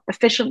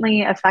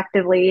 efficiently,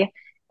 effectively,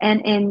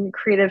 and in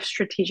creative,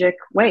 strategic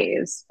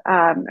ways,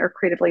 or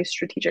creatively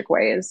strategic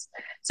ways.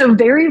 So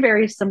very,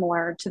 very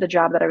similar to the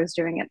job that I was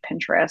doing at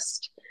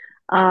Pinterest.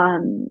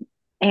 Um,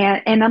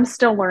 and I'm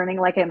still learning,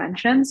 like I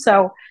mentioned.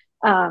 So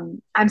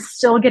I'm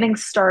still getting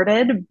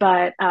started,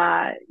 but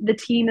the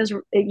team is,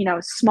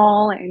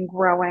 small and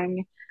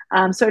growing.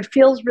 So it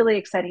feels really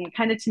exciting. It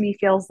kind of to me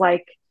feels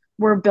like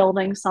we're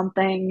building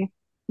something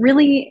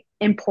really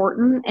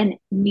important and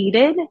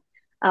needed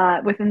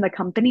within the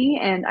company.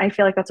 And I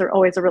feel like that's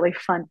always a really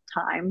fun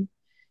time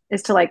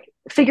is to like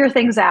figure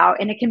things out.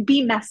 And it can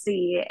be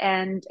messy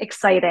and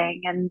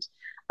exciting. And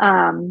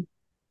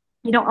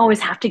you don't always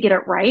have to get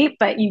it right,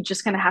 but you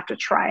just kind of have to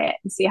try it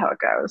and see how it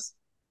goes.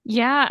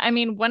 Yeah, I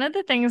mean, one of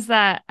the things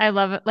that I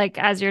love, like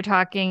as you're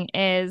talking,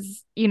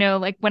 is,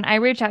 like when I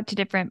reach out to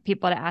different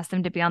people to ask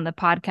them to be on the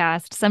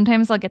podcast,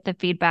 sometimes I'll get the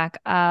feedback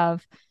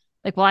of,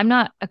 like, well, I'm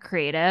not a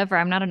creative or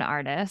I'm not an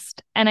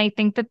artist. And I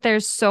think that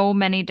there's so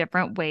many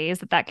different ways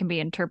that that can be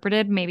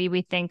interpreted. Maybe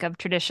we think of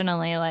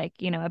traditionally, like,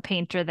 a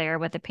painter there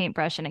with a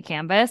paintbrush and a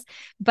canvas,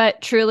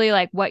 but truly,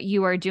 like, what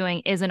you are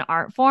doing is an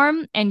art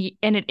form and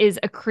it is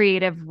a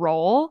creative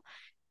role,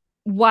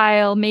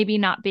 while maybe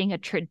not being a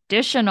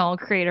traditional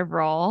creative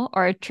role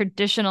or a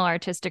traditional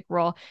artistic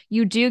role,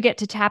 you do get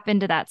to tap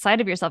into that side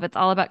of yourself. It's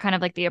all about kind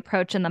of like the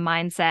approach and the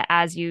mindset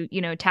as you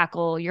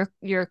tackle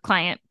your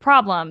client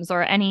problems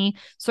or any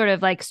sort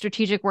of like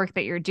strategic work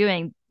that you're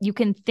doing. You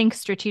can think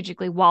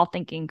strategically while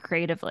thinking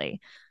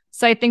creatively.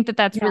 So I think that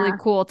that's really Yeah.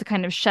 cool to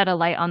kind of shed a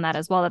light on that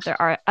as well, that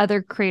there are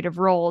other creative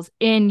roles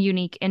in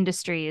unique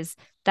industries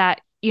that,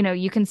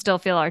 you can still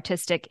feel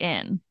artistic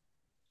in.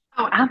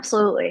 Oh,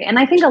 absolutely. And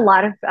I think a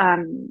lot of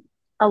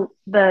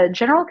the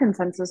general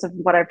consensus of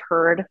what I've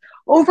heard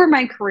over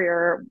my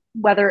career,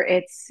 whether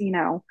it's,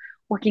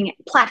 working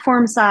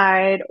platform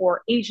side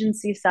or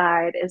agency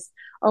side, is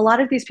a lot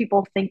of these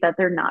people think that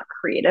they're not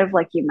creative,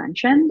 like you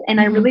mentioned.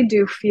 And I Hmm. really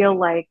do feel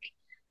like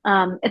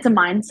it's a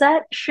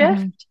mindset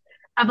shift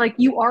Hmm. of like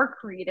you are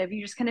creative.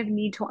 You just kind of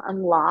need to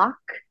unlock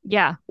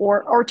Yeah.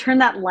 or turn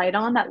that light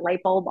on, that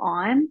light bulb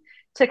on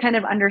to kind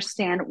of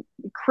understand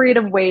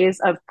creative ways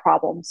of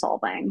problem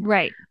solving.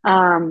 Right.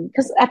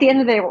 Because at the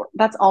end of the day,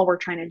 that's all we're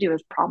trying to do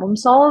is problem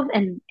solve,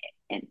 and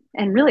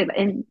really,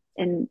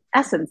 in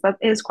essence, that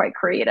is quite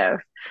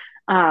creative.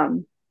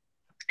 Um,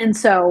 and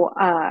so,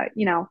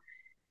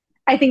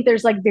 I think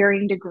there's like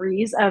varying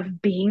degrees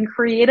of being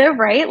creative,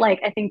 right?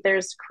 Like, I think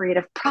there's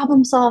creative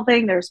problem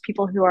solving. There's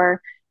people who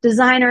are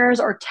designers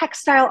or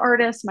textile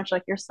artists, much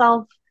like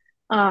yourself.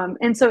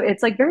 And so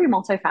it's like very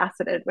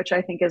multifaceted, which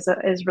I think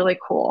is really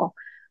cool.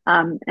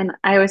 And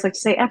I always like to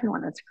say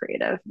everyone is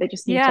creative. They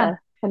just need Yeah. to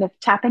kind of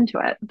tap into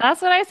it.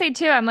 That's what I say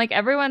too. I'm like,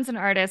 everyone's an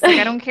artist. Like,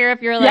 I don't care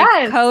if you're like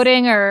Yes.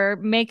 coding or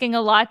making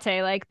a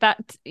latte, like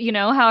that,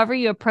 however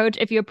you approach,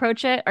 if you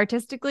approach it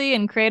artistically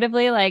and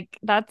creatively, like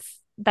that's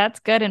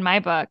good in my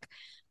book.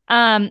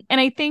 And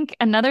I think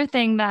another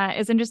thing that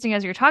is interesting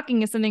as you're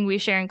talking is something we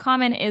share in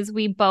common is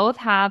we both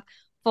have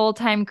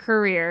full-time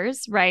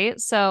careers, right?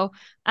 So,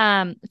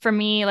 for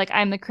me, like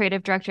I'm the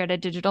creative director at a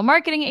digital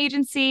marketing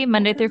agency,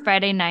 Monday through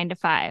Friday, 9 to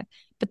 5.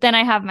 But then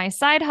I have my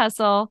side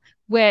hustle,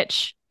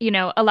 which,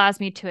 allows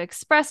me to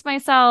express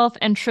myself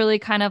and truly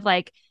kind of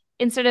like,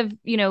 instead of,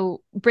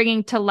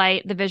 bringing to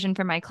light the vision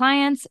for my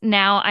clients,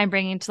 now I'm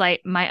bringing to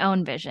light my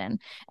own vision.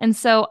 And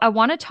so I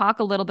want to talk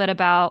a little bit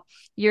about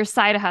your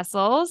side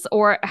hustles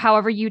or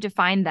however you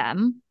define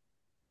them.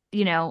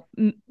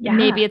 Maybe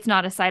Yeah. it's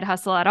not a side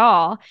hustle at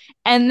all.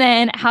 And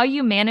then how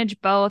you manage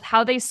both,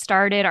 how they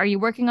started. Are you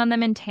working on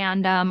them in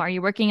tandem? Are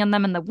you working on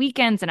them in the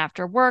weekends and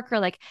after work? Or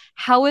like,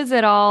 how is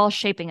it all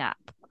shaping up?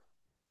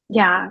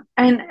 Yeah.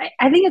 And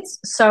I think it's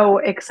so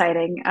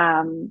exciting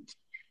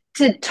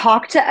to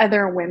talk to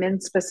other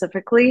women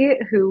specifically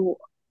who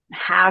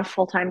have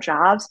full-time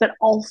jobs, but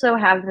also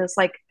have this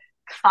like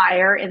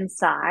fire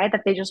inside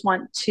that they just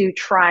want to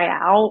try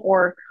out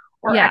or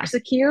Yeah.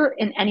 execute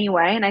in any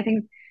way. And I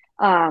think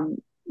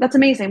that's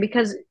amazing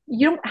because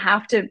you don't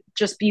have to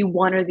just be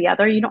one or the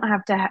other. You don't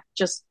have to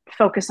just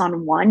focus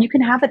on one. You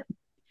can have it.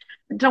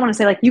 I don't want to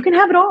say like you can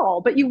have it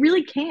all, but you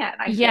really can.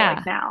 I feel like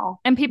Yeah. now,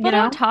 And people you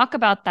don't know. talk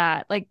about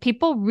that. Like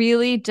people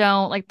really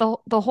don't like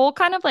the whole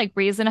kind of like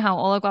reason how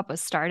Olaguap was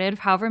started,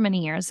 however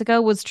many years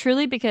ago, was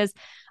truly because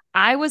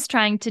I was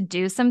trying to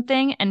do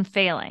something and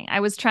failing. I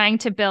was trying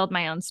to build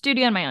my own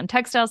studio and my own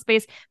textile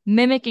space,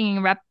 mimicking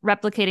and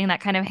replicating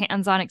that kind of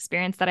hands-on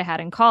experience that I had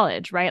in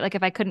college, right? Like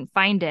if I couldn't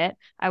find it,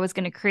 I was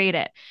going to create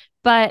it.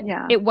 But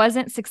Yeah. it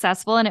wasn't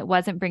successful and it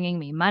wasn't bringing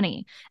me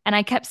money. And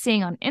I kept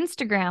seeing on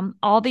Instagram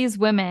all these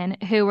women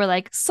who were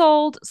like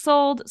sold,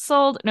 sold,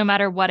 sold, no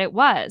matter what it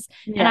was.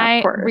 And Yeah, of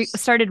I course.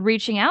 started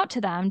reaching out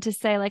to them to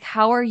say, like,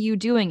 how are you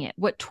doing it?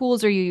 What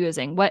tools are you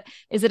using? What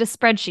is it, a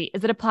spreadsheet?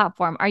 Is it a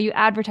platform? Are you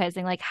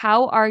advertising? Like,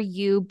 how are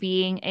you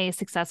being a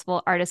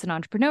successful artist and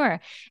entrepreneur?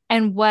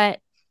 And what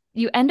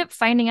you end up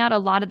finding out a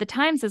lot of the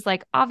times is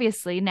like,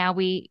 obviously, now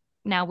we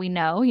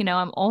know,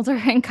 I'm older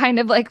and kind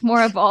of like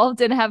more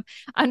evolved and have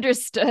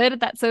understood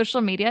that social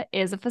media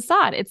is a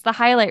facade. It's the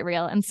highlight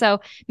reel. And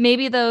so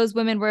maybe those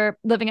women were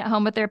living at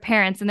home with their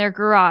parents in their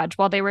garage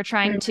while they were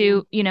trying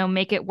Mhm. to,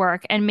 make it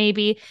work. And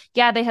maybe,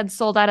 yeah, they had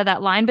sold out of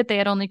that line, but they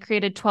had only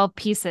created 12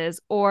 pieces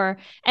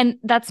and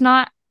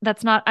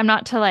I'm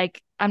not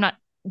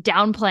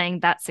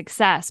downplaying that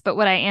success. But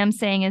what I am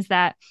saying is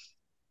that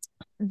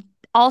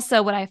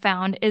also what I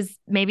found is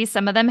maybe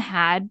some of them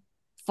had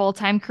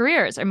full-time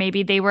careers, or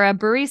maybe they were a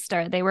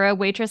barista, they were a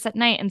waitress at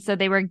night. And so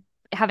they were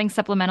having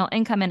supplemental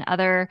income in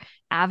other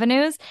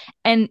avenues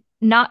and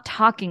not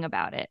talking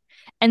about it.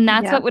 And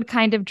that's Yeah. what would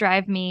kind of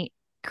drive me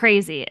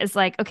crazy is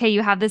like, okay,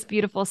 you have this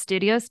beautiful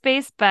studio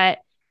space, but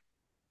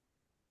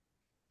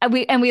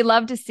we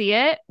love to see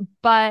it,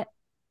 but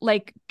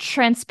like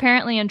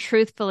transparently and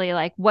truthfully,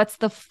 like what's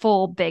the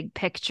full big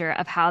picture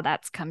of how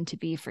that's come to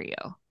be for you?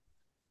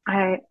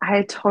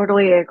 I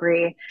totally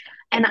agree.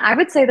 And I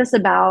would say this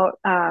about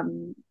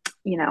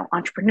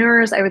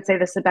entrepreneurs. I would say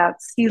this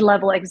about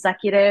C-level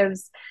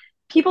executives,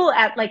 people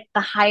at like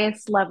the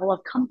highest level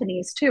of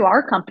companies too,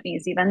 our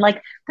companies even.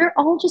 Like they're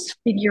all just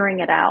figuring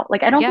it out.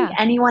 Like I don't think Yeah,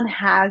 anyone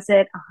has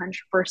it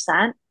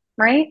 100%,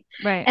 right?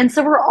 right. And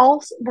so we're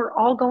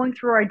all going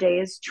through our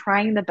days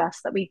trying the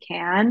best that we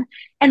can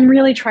and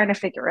really trying to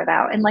figure it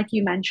out. And like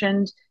you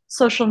mentioned,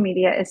 social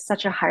media is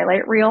such a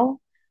highlight reel,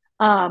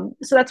 so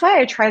that's why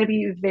I try to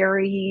be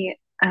very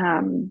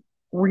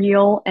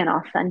real and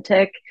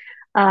authentic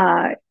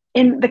uh,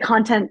 in the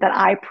content that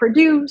I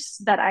produce,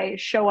 that I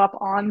show up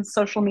on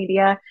social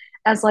media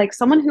as like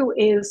someone who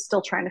is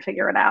still trying to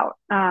figure it out.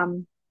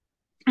 And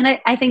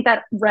I think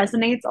that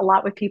resonates a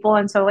lot with people.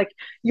 And so, like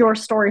your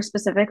story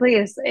specifically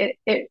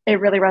it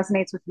really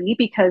resonates with me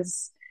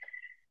because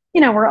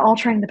we're all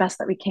trying the best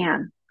that we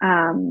can.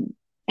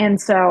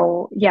 And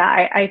so,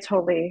 yeah, I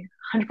totally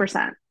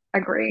 100%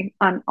 agree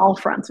on all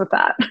fronts with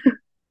that.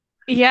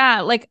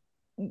 Yeah, like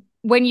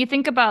when you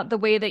think about the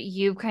way that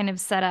you've kind of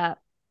set up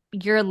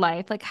your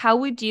life, like how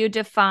would you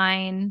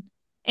define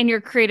in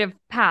your creative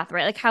path,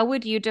 right? Like how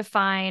would you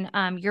define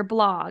your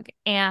blog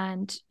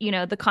and,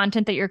 the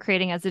content that you're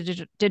creating as a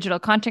digital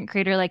content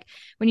creator? Like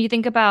when you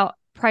think about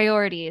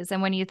priorities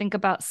and when you think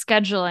about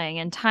scheduling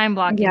and time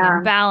blocking and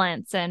Yeah.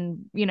 balance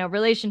and,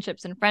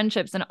 relationships and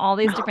friendships and all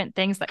these different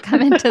things that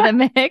come into the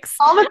mix,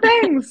 All the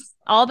things.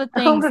 all the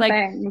All things, the like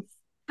things.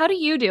 how do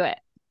you do it?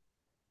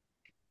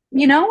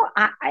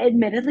 I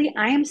admittedly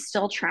I am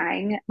still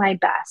trying my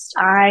best.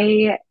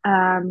 I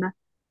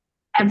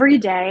every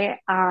day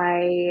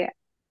I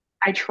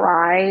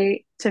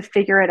try to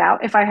figure it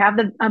out. If I have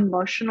the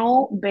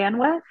emotional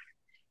bandwidth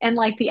and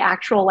like the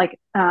actual like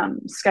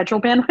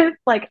schedule bandwidth,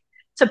 like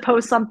to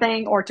post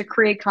something or to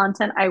create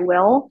content, I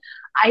will.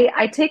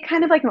 I take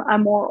kind of like a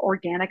more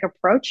organic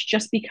approach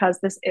just because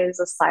this is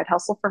a side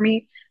hustle for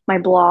me. My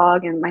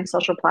blog and my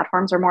social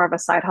platforms are more of a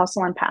side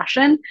hustle and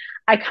passion.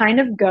 I kind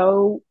of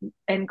go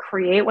and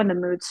create when the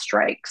mood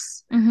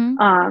strikes.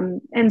 Mm-hmm.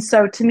 And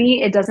so to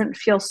me, it doesn't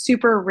feel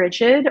super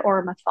rigid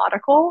or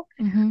methodical.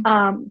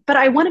 Mm-hmm. But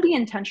I want to be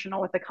intentional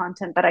with the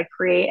content that I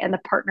create and the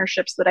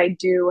partnerships that I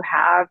do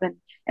have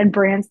and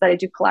brands that I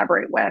do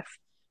collaborate with.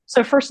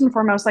 So first and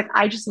foremost, like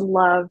I just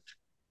love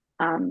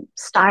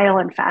style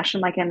and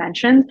fashion, like I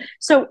mentioned.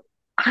 So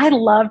I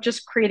love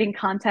just creating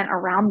content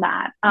around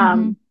that.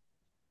 Mm-hmm.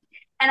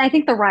 And I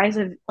think the rise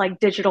of like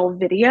digital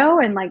video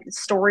and like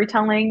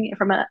storytelling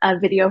from a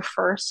video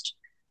first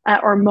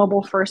or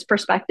mobile first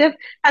perspective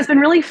has been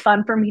really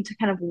fun for me to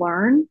kind of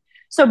learn.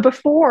 So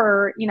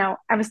before,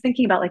 I was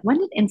thinking about like when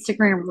did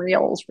Instagram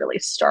Reels really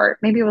start?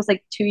 Maybe it was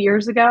like 2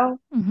 years ago,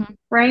 Mm-hmm.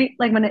 right?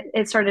 Like when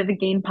it started to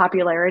gain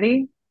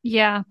popularity.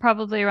 Yeah,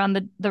 probably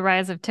around the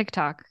rise of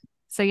TikTok.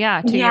 So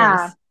yeah, 2 years.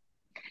 Yeah.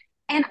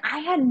 And I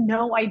had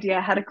no idea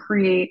how to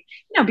create,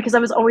 because I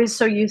was always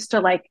so used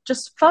to like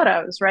just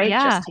photos, right?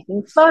 Yeah. Just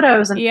taking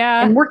photos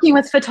Yeah. and working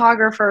with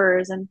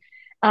photographers and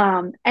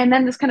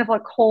then this kind of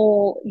like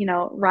whole,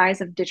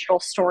 rise of digital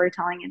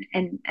storytelling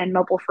and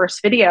mobile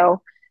first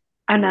video.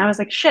 And I was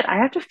like, shit, I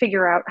have to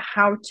figure out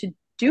how to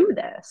do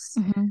this.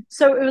 Hmm.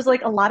 So it was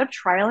like a lot of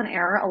trial and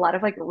error, a lot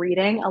of like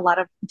reading, a lot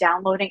of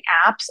downloading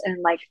apps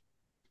and like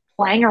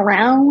playing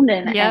around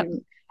and Yep.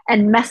 and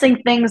and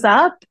messing things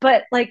up.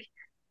 But like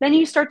then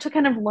you start to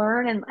kind of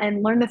learn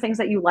and learn the things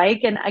that you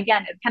like. And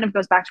again, it kind of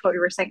goes back to what we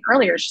were saying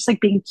earlier. It's just like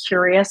being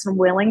curious and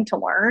willing to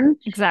learn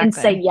and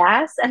say Exactly.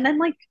 yes. And then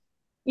like,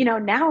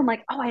 now I'm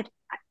like, oh,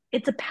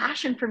 it's a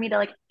passion for me to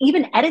like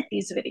even edit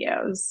these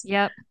videos.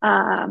 Yep.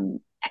 Um,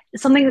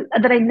 Something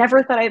that I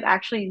never thought I'd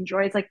actually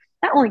enjoy is like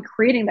not only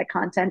creating the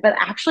content, but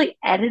actually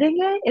editing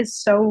it is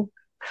so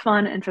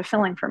fun and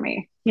fulfilling for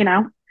me.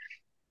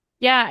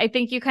 Yeah, I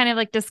think you kind of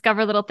like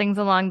discover little things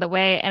along the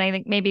way. And I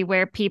think maybe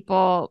where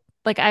people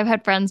like I've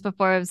had friends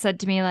before have said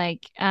to me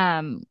like,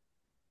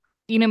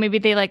 maybe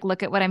they like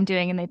look at what I'm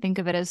doing and they think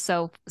of it as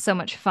so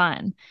much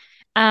fun.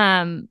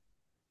 Um,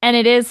 and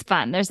it is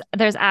fun.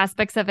 There's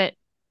aspects of it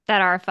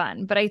that are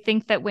fun, but I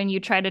think that when you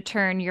try to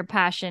turn your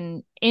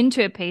passion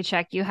into a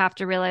paycheck, you have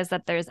to realize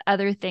that there's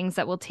other things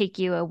that will take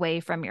you away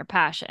from your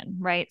passion,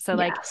 right? So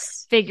like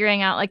Yes.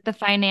 figuring out like the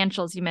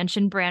financials, you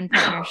mentioned brand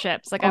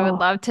partnerships. Like I would Oh,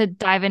 love to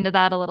dive into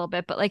that a little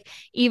bit, but like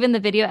even the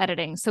video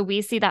editing. So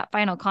we see that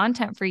final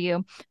content for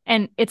you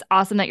and it's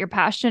awesome that you're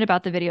passionate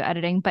about the video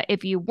editing, but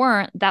if you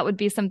weren't, that would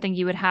be something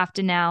you would have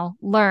to now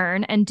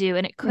learn and do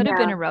and it could have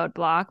been yeah. a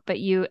roadblock, but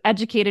you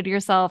educated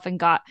yourself and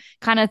got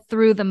kind of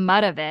through the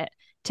mud of it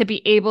to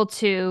be able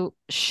to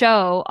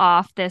show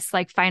off this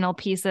like final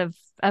piece of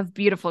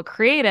beautiful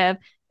creative,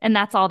 and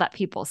that's all that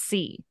people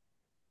see.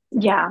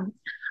 Yeah.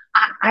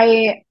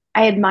 I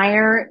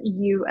admire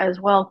you as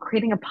well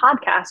creating a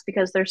podcast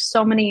because there's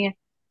so many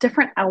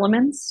different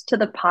elements to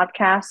the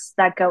podcasts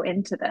that go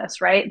into this,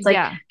 right? It's like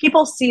Yeah.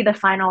 people see the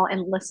final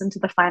and listen to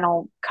the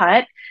final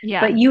cut, but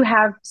Yeah. you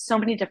have so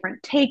many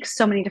different takes,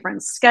 so many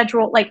different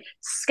scheduling,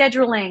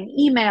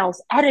 emails,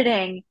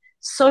 editing,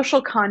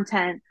 social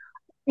content,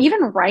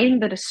 even writing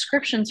the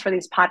descriptions for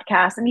these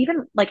podcasts and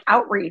even like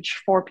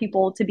outreach for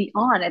people to be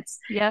on.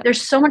 Yep.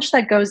 There's so much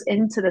that goes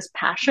into this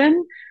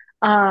passion.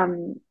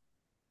 Um,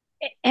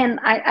 and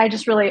I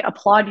just really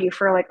applaud you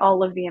for like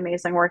all of the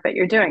amazing work that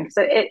you're doing.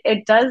 So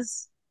it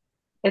does,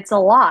 it's a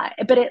lot,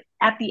 but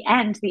at the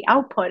end, the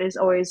output is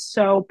always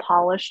so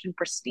polished and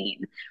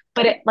pristine.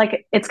 But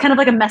it's kind of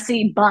like a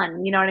messy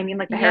bun, you know what I mean?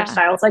 Like the Yeah.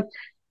 hairstyle, it's like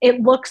it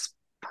looks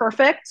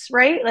perfect,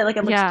 right? Like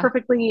it looks Yeah.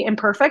 perfectly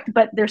imperfect,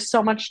 but there's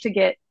so much to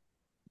get,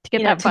 To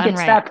get that to bun get to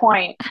right. that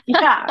point.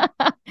 Yeah.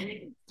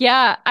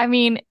 Yeah. I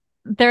mean,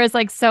 there's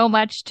like so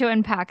much to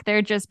unpack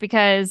there just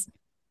because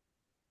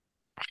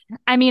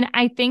I mean,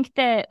 I think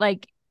that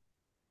like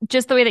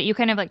just the way that you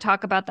kind of like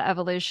talk about the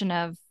evolution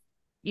of,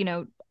 you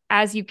know,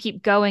 as you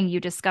keep going, you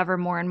discover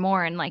more and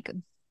more. And like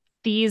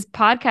these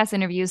podcast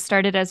interviews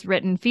started as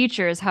written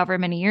features however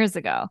many years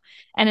ago.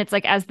 And it's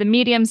like as the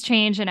mediums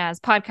change and as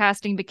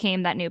podcasting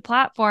became that new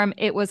platform,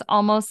 it was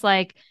almost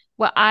like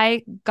what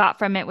I got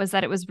from it was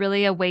that it was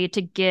really a way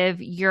to give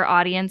your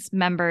audience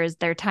members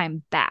their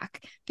time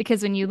back.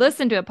 Because when you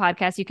listen to a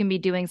podcast, you can be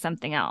doing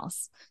something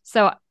else.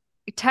 So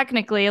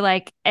technically,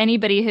 like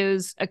anybody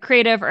who's a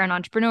creative or an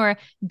entrepreneur,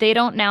 they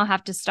don't now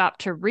have to stop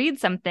to read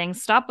something,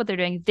 stop what they're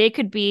doing. They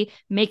could be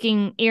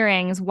making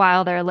earrings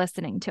while they're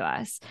listening to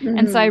us.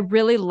 And so I Mm-hmm.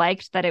 really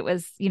liked that it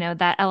was,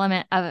 that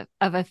element of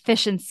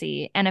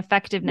efficiency and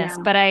effectiveness.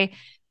 Yeah.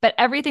 But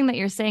everything that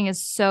you're saying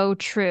is so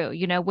true.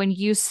 When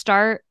you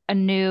start a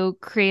new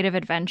creative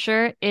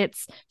adventure,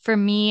 it's for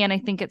me, and I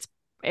think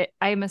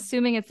I'm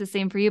assuming it's the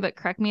same for you, but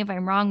correct me if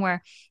I'm wrong,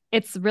 where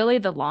it's really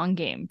the long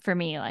game for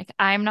me. Like,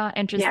 I'm not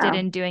interested Yeah.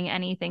 in doing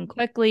anything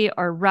quickly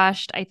or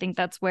rushed. I think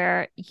that's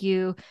where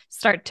you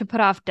start to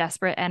put off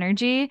desperate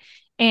energy.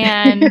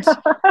 And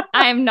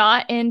I'm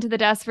not into the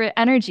desperate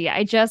energy.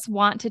 I just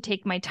want to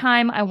take my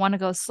time. I want to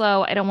go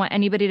slow. I don't want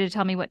anybody to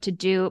tell me what to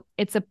do.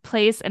 It's a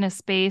place and a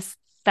space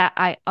that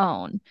I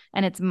own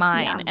and it's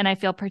mine. Yeah. And I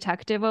feel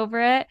protective over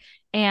it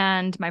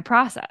and my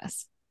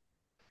process.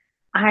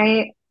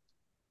 I,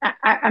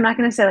 I'm not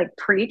going to say like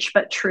preach,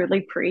 but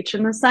truly preach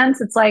in the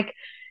sense. It's like,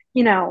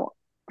 you know,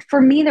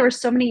 for me, there were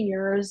so many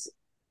years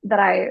that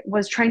I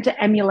was trying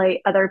to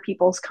emulate other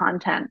people's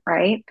content,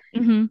 right?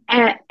 Mm-hmm.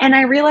 And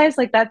I realized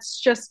like that's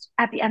just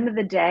at the end of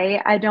the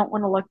day, I don't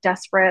want to look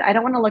desperate. I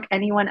don't want to look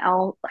anyone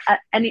else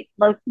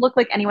look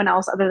like anyone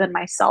else other than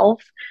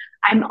myself.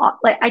 I'm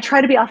like I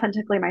try to be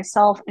authentically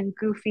myself and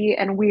goofy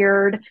and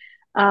weird,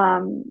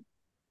 um,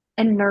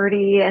 and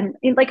nerdy and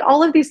like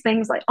all of these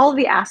things, like all of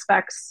the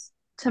aspects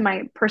to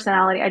my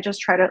personality, I just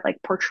try to like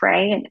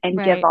portray and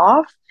give Right.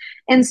 off.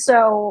 And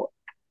so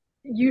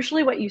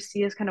usually what you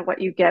see is kind of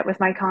what you get with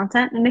my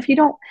content. And if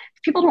people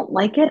don't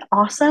like it,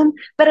 awesome.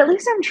 But at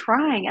least I'm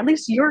trying. At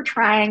least you're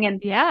trying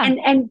Yeah.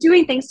 and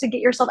doing things to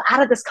get yourself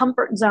out of this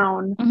comfort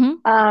zone.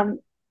 Mm-hmm. Um,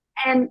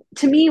 and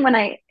to me, when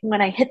I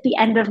hit the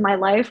end of my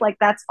life, like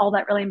that's all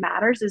that really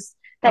matters is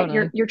that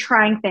Totally. you're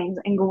trying things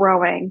and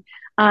growing,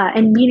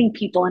 and meeting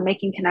people and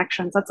making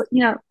connections.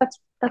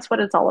 That's what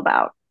it's all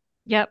about.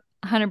 Yep,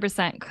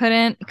 100%.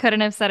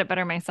 Couldn't have said it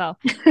better myself.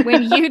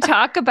 When you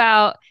talk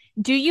about,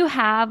 do you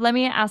have, let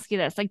me ask you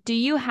this, like, do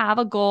you have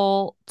a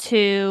goal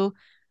to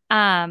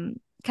um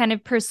kind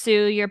of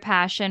pursue your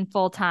passion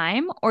full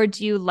time, or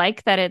do you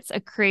like that it's a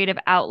creative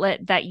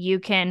outlet that you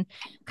can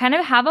kind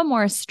of have a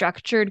more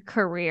structured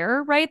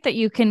career, right? That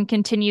you can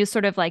continue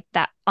sort of like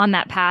that on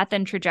that path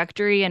and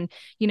trajectory and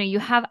you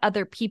have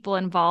other people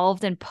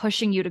involved and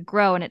pushing you to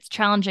grow and it's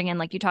challenging and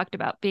like you talked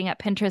about being at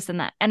Pinterest and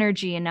that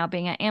energy and now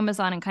being at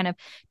Amazon and kind of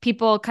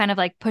people kind of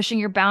like pushing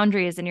your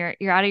boundaries and you're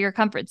out of your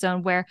comfort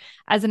zone where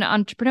as an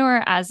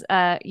entrepreneur as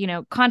a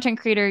content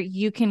creator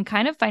you can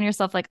kind of find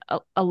yourself like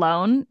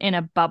alone in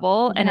a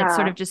bubble and it's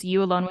sort Yeah. of just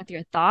you alone with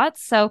your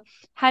thoughts. So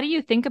how do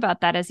you think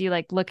about that as you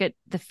like look at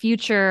the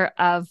future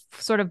of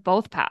sort of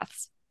both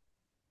paths?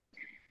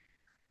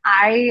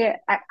 I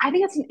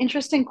think it's an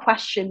interesting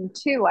question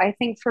too. I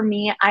think for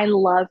me, I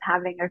love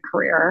having a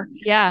career.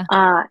 Yeah,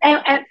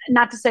 And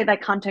not to say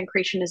that content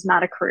creation is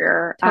not a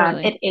career.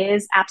 totally. It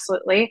is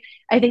absolutely.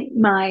 I think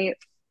my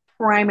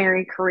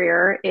primary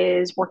career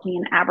is working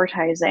in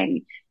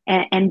advertising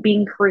and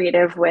being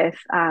creative with,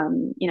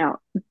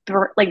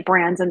 like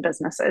brands and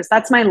businesses.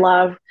 That's my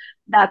love.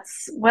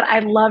 That's what I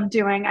love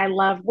doing. I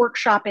love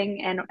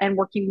workshopping and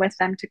working with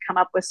them to come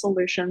up with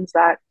solutions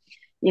that,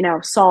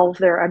 solve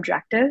their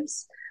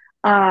objectives.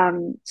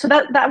 So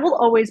that will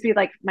always be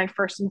like my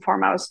first and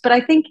foremost. But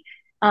I think,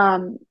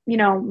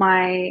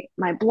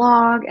 my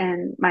blog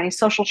and my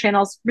social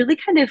channels really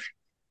kind of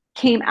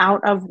came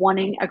out of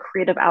wanting a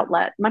creative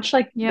outlet, much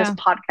like this Yeah.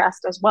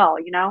 podcast as well,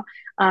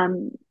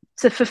 um,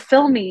 to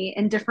fulfill me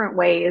in different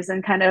ways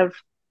and kind of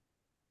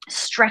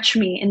stretch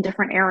me in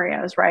different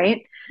areas,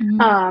 right?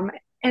 Mhm. Um,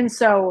 and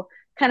so,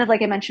 kind of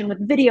like I mentioned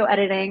with video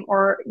editing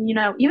or,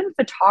 even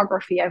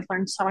photography, I've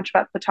learned so much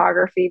about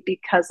photography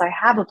because I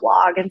have a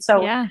blog. And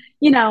so, Yeah.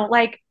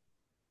 like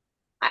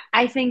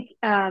I think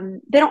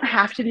they don't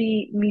have to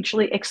be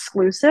mutually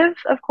exclusive,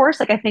 of course.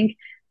 Like, I think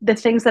the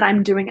things that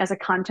I'm doing as a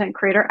content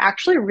creator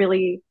actually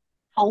really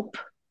help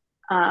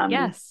um,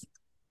 Yes.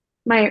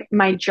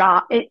 my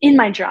job in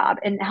my job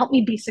and help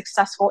me be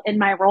successful in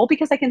my role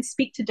because I can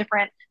speak to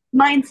different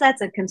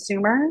mindsets and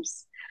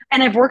consumers.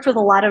 And I've worked with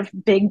a lot of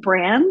big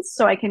brands,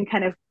 so I can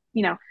kind of,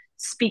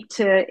 speak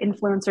to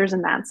influencers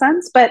in that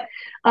sense. But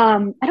I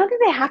don't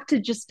think they have to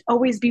just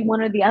always be one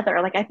or the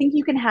other. Like, I think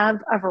you can have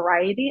a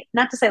variety,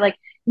 not to say like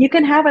you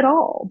can have it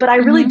all, but I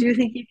really Mm-hmm. do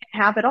think you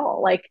can have it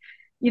all. Like,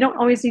 you don't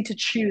always need to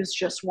choose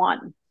just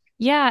one.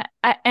 Yeah,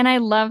 and I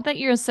love that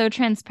you're so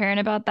transparent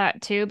about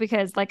that too,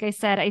 because like I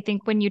said, I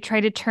think when you try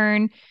to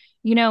turn,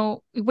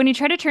 when you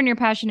try to turn your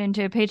passion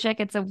into a paycheck,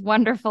 it's a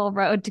wonderful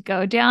road to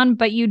go down,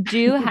 but you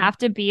do have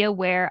to be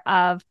aware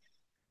of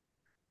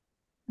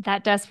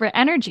that desperate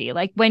energy.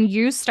 Like when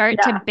you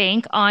start to Yeah.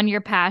 bank on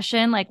your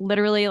passion, like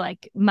literally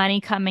like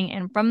money coming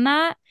in from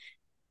that,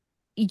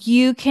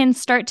 you can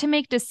start to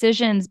make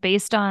decisions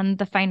based on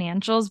the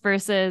financials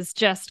versus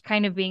just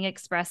kind of being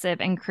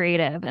expressive and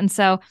creative. And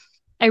so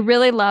I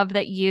really love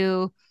that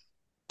you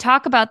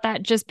talk about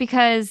that just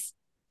because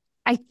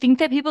I think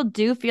that people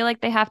do feel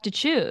like they have to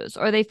choose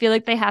or they feel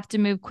like they have to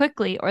move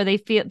quickly or they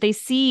feel they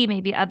see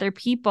maybe other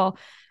people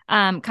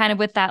kind of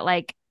with that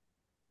like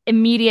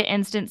immediate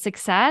instant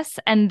success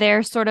and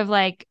they're sort of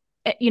like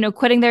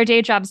quitting their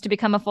day jobs to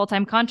become a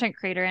full-time content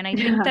creator and I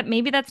think Yeah. that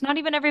maybe that's not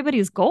even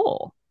everybody's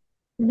goal.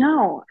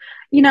 No,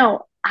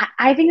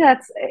 I think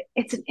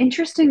it's an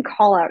interesting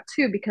call out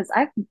too because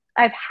I've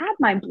had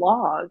my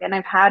blog and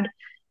I've had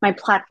my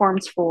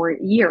platforms for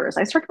years.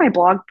 I started my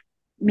blog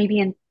maybe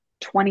in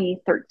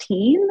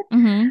 2013.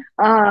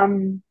 Mm-hmm.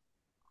 Um,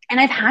 and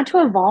I've had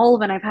to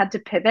evolve and I've had to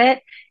pivot.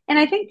 And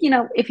I think,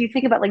 if you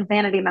think about like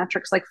vanity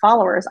metrics like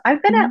followers,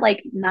 I've been at Mm-hmm.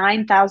 like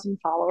 9,000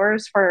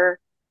 followers for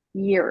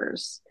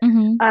years.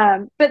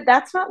 Mm-hmm. But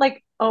that's not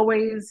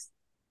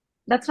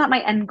my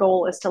end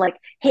goal is to like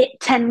hit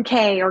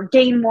 10K or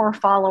gain more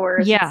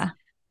followers. It's Yeah,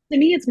 to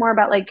me, it's more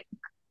about like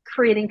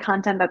creating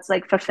content that's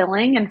like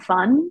fulfilling and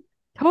fun.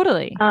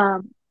 totally.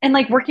 And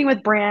like working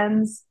with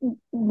brands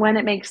when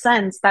it makes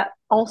sense that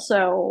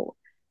also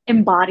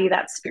embody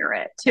that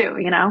spirit too,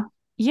 you know?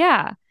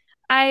 Yeah.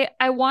 I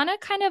want to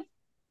kind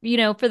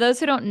of, for those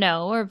who don't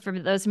know, or for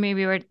those who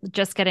maybe were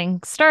just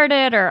getting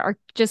started or are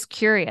just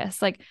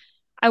curious, like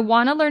I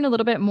want to learn a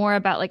little bit more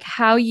about like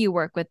how you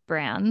work with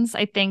brands.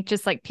 I think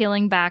just like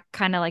peeling back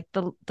kind of like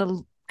the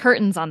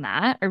curtains on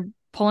that or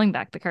pulling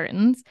back the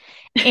curtains.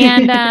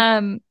 And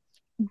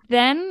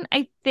then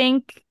I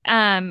think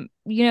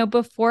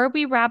before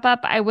we wrap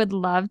up, I would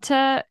love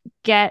to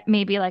get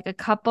maybe like a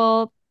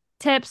couple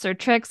tips or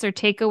tricks or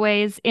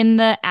takeaways in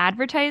the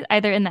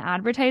either in the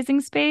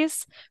advertising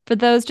space for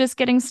those just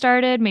getting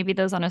started, maybe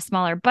those on a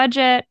smaller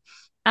budget,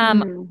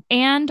 um, Mm,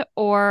 and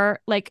or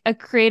like a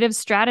creative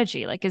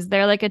strategy. Like, is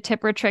there like a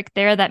tip or trick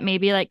there that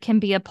maybe like can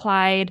be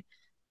applied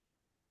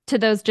to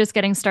those just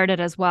getting started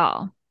as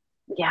well?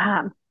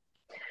 yeah.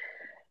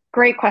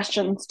 Great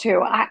questions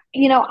too.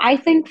 I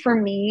think for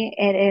me,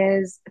 it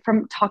is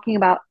from talking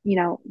about,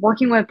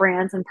 working with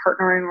brands and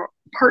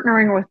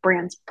partnering with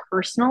brands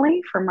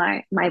personally for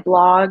my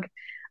blog.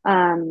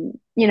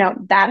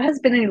 That has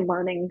been a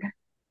learning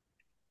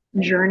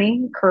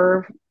journey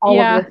curve, all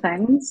of the Yeah.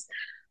 things.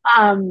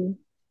 Um,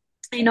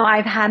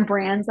 I've had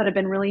brands that have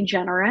been really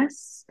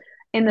generous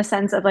in the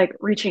sense of like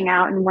reaching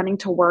out and wanting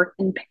to work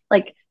and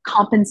like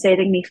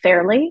compensating me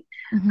fairly.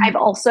 Hmm. I've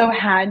also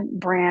had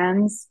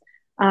brands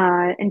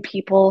and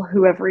people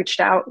who have reached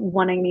out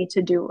wanting me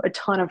to do a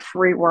ton of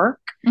free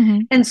work. Hmm.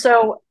 And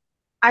so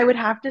I would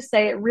have to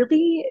say it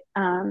really,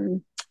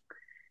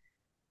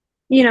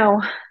 you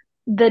know,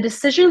 the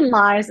decision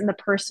lies in the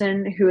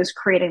person who is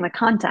creating the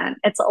content.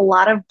 It's a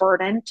lot of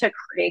burden to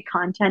create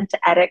content, to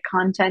edit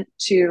content,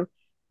 to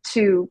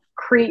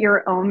create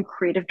your own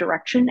creative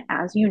direction,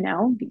 as you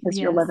know, because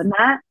you're Yes. living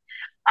that.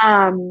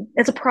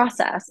 It's a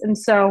process, and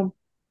so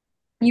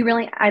you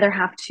really either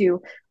have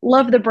to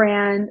love the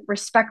brand,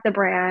 respect the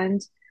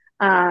brand,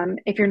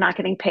 if you're not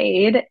getting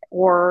paid,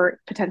 or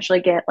potentially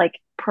get like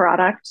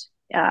product,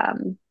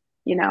 um,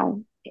 you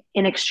know,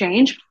 in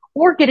exchange,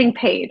 or getting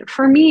paid.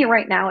 For me,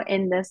 right now,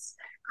 in this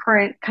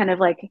current kind of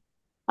like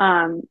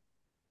um,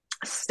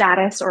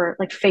 status or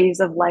like phase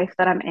of life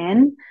that I'm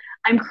in,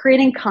 I'm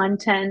creating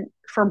content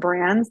for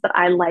brands that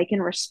I like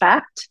and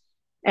respect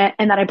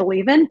and that I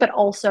believe in, but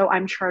also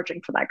I'm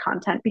charging for that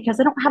content because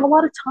I don't have a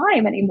lot of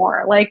time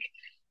anymore. Like,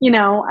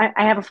 I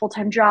have a full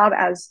time job,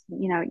 as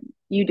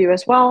you do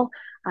as well.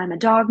 I'm a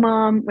dog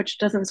mom, which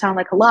doesn't sound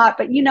like a lot,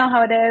 but you know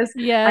how it is.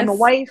 I'm a Yes.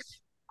 wife,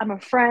 I'm a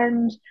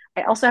friend.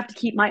 I also have to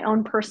keep my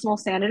own personal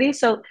sanity.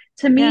 So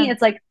to me, Yeah.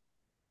 it's like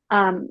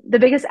the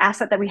biggest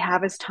asset that we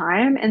have is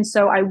time, and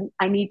so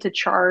I need to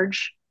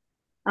charge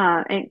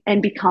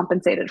and be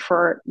compensated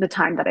for the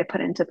time that I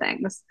put into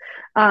things.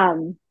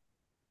 Um,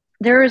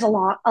 there is a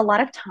lot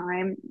of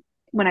time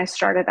when I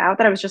started out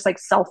that I was just like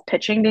self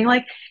pitching, being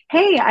like,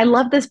 "Hey, I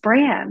love this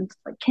brand.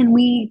 Like, can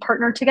we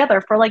partner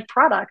together for like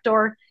product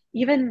or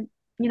even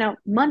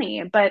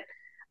money?" But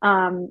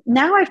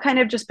now I've kind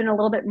of just been a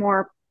little bit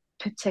more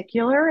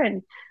particular,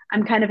 and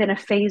I'm kind of in a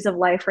phase of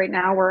life right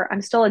now where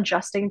I'm still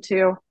adjusting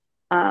to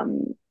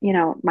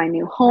my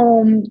new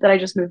home that I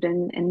just moved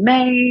in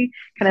May,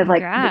 kind of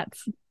like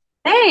Congrats.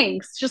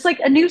 thanks, just like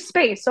a new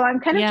space. So I'm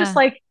kind of just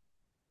Yeah.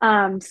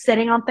 like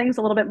sitting on things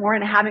a little bit more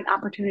and having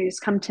opportunities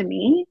come to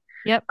me.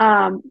 Yep.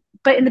 Um,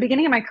 but in the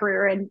beginning of my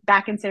career and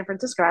back in San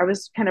Francisco, I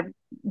was kind of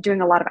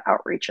doing a lot of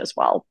outreach as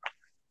well.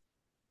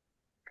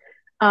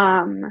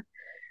 Um,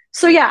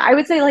 so yeah, I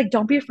would say like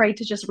don't be afraid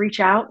to just reach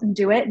out and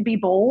do it and be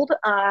bold.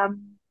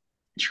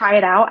 Try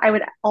it out. I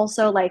would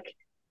also like,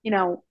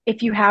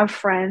 if you have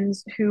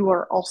friends who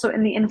are also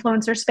in the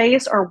influencer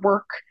space or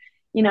work,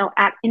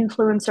 at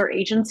influencer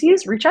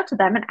agencies, reach out to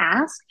them and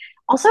ask.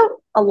 Also,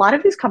 a lot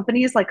of these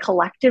companies like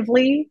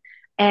collectively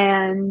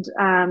and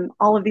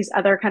all of these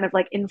other kind of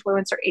like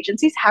influencer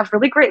agencies have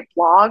really great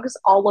blogs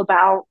all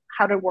about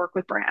how to work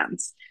with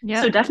brands. So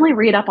Yep. definitely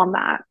read up on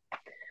that.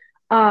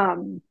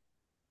 Um,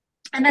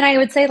 and then I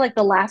would say, like,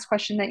 the last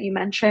question that you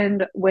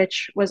mentioned,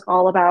 which was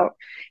all about,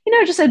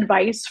 just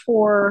advice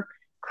for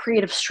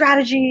creative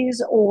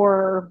strategies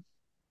or,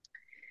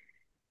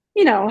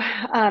 you know,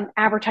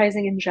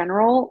 advertising in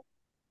general.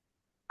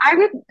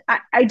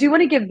 I do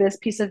want to give this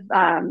piece of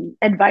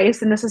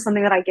advice, and this is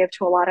something that I give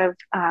to a lot of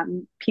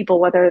people,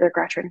 whether they're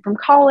graduating from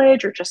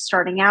college or just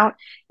starting out,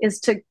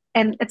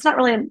 and it's not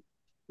really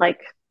like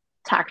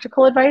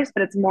tactical advice,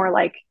 but it's more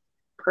like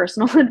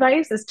personal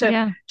advice, is to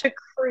Yeah. to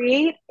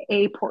create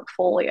a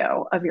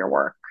portfolio of your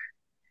work.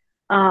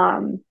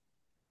 Um,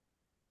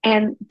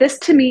 and this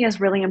to me is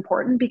really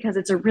important because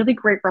it's a really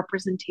great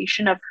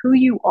representation of who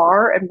you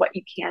are and what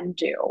you can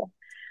do.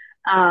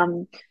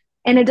 Um,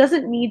 and it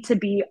doesn't need to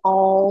be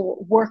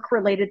all work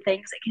related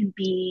things. It can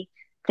be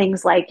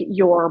things like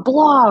your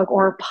blog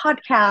or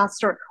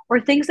podcast or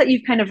things that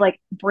you've kind of like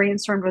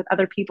brainstormed with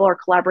other people or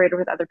collaborated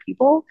with other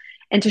people,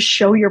 and to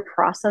show your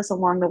process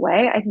along the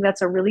way. I think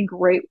that's a really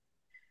great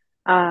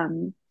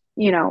um,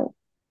 you know,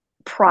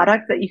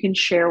 product that you can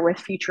share with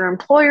future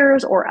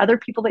employers or other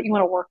people that you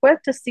want to work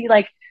with, to see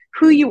like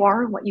who you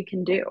are and what you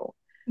can do.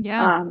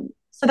 Yeah.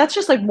 So that's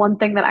just like one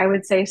thing that I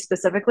would say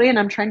specifically. And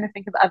I'm trying to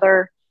think of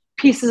other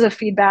pieces of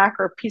feedback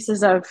or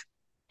pieces of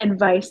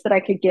advice that I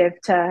could give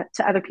to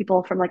other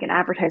people from like an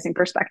advertising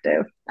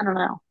perspective. I don't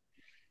know.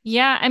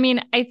 Yeah, I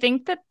mean, I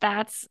think that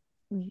that's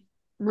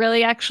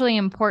really actually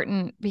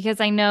important because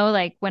I know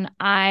like when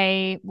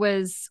I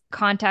was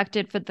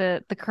contacted for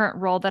the current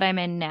role that I'm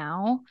in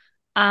now,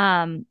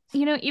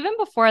 even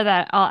before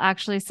that, I'll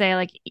actually say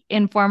like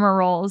in former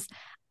roles,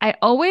 I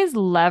always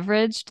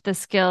leveraged the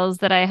skills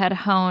that I had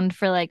honed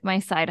for like my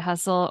side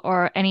hustle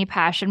or any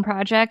passion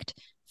project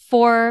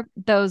for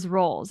those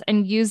roles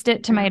and used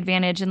it to my Mhm.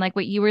 advantage. And like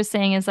what you were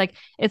saying is like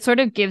it sort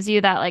of gives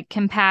you that like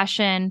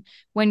compassion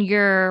when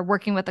you're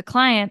working with a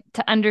client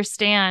to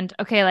understand,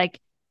 okay, like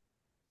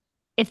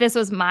if this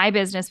was my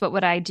business, what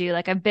would I do?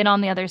 Like I've been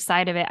on the other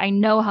side of it. I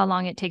know how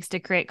long it takes to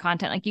create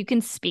content. Like you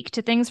can speak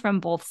to things from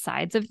both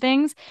sides of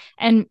things,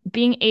 and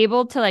being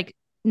able to like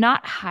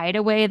not hide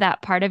away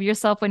that part of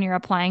yourself when you're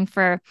applying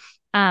for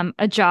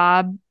a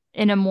job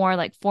in a more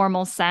like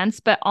formal sense,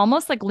 but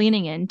almost like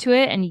leaning into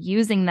it and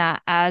using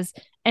that as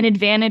an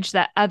advantage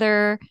that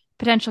other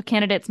potential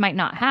candidates might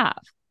not have.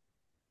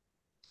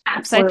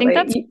 So I think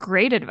that's Absolutely.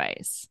 great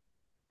advice.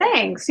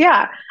 Thanks.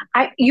 Yeah.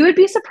 You would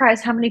be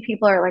surprised how many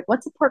people are like,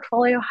 what's a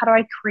portfolio? How do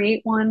I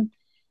create one?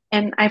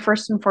 And I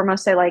first and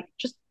foremost say, like,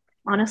 just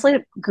honestly,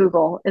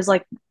 Google is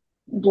like,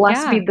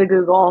 blessed be Yeah. the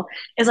Google,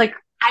 is like,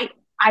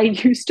 I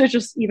used to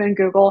just even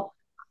Google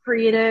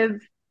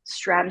creative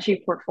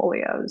strategy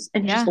portfolios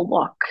and just Yeah.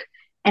 look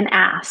and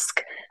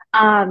ask.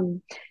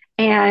 Um,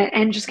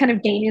 and just kind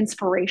of gain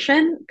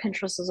inspiration.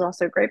 Pinterest is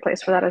also a great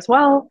place for that as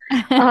well.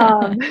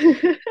 Um,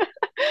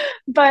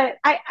 but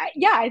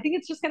yeah, I think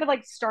it's just kind of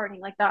like starting.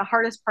 Like the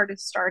hardest part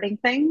is starting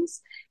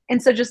things,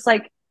 and so just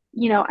like,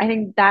 I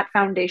think that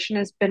foundation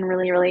has been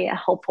really, really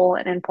helpful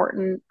and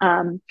important.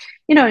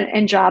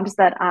 In jobs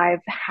that I've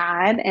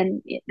had,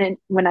 and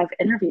when I've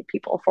interviewed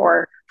people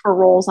for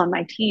roles on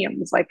my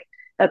teams, like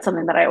that's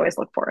something that I always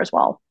look for as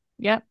well.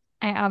 Yep.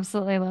 I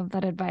absolutely love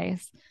that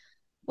advice.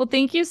 Well,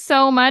 thank you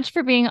so much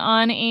for being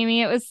on,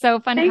 Aimee. It was so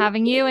fun Thank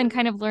having you and you.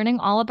 kind of learning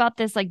all about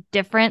this like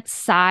different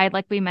side,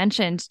 like we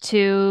mentioned,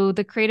 to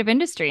the creative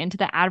industry and to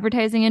the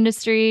advertising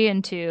industry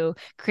and to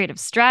creative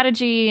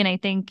strategy. And I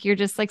think you're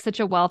just like such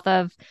a wealth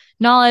of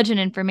knowledge and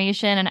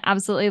information, and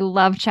absolutely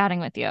love chatting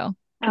with you.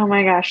 Oh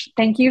my gosh.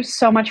 Thank you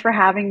so much for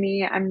having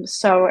me. I'm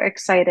so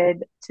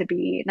excited to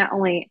be not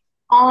only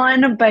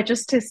on, but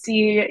just to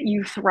see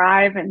you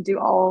thrive and do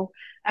all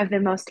of the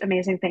most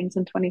amazing things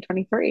in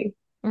 2023.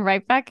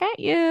 Right back at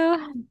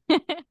you.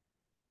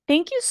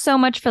 Thank you so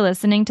much for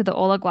listening to the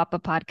Ola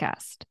Guapa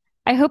podcast.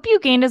 I hope you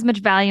gained as much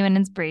value and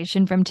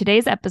inspiration from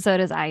today's episode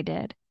as I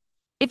did.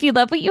 If you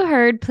love what you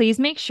heard, please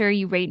make sure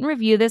you rate and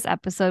review this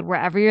episode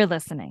wherever you're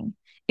listening.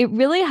 It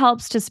really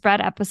helps to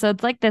spread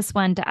episodes like this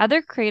one to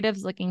other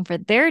creatives looking for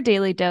their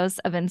daily dose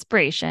of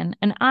inspiration,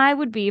 and I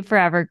would be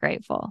forever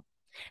grateful.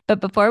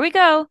 But before we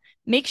go,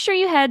 make sure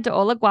you head to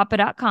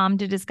olaguapa.com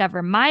to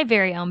discover my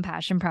very own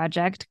passion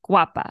project,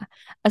 Guapa,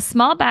 a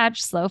small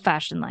batch slow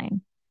fashion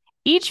line.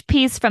 Each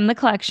piece from the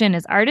collection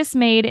is artist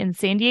made in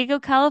San Diego,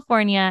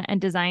 California,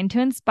 and designed to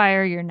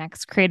inspire your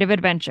next creative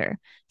adventure.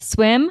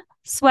 Swim,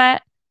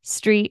 sweat,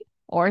 street,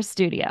 or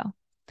studio.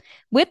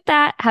 With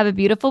that, have a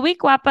beautiful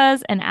week,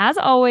 Guapas. And as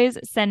always,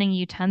 sending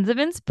you tons of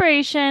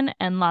inspiration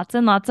and lots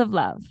of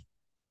love.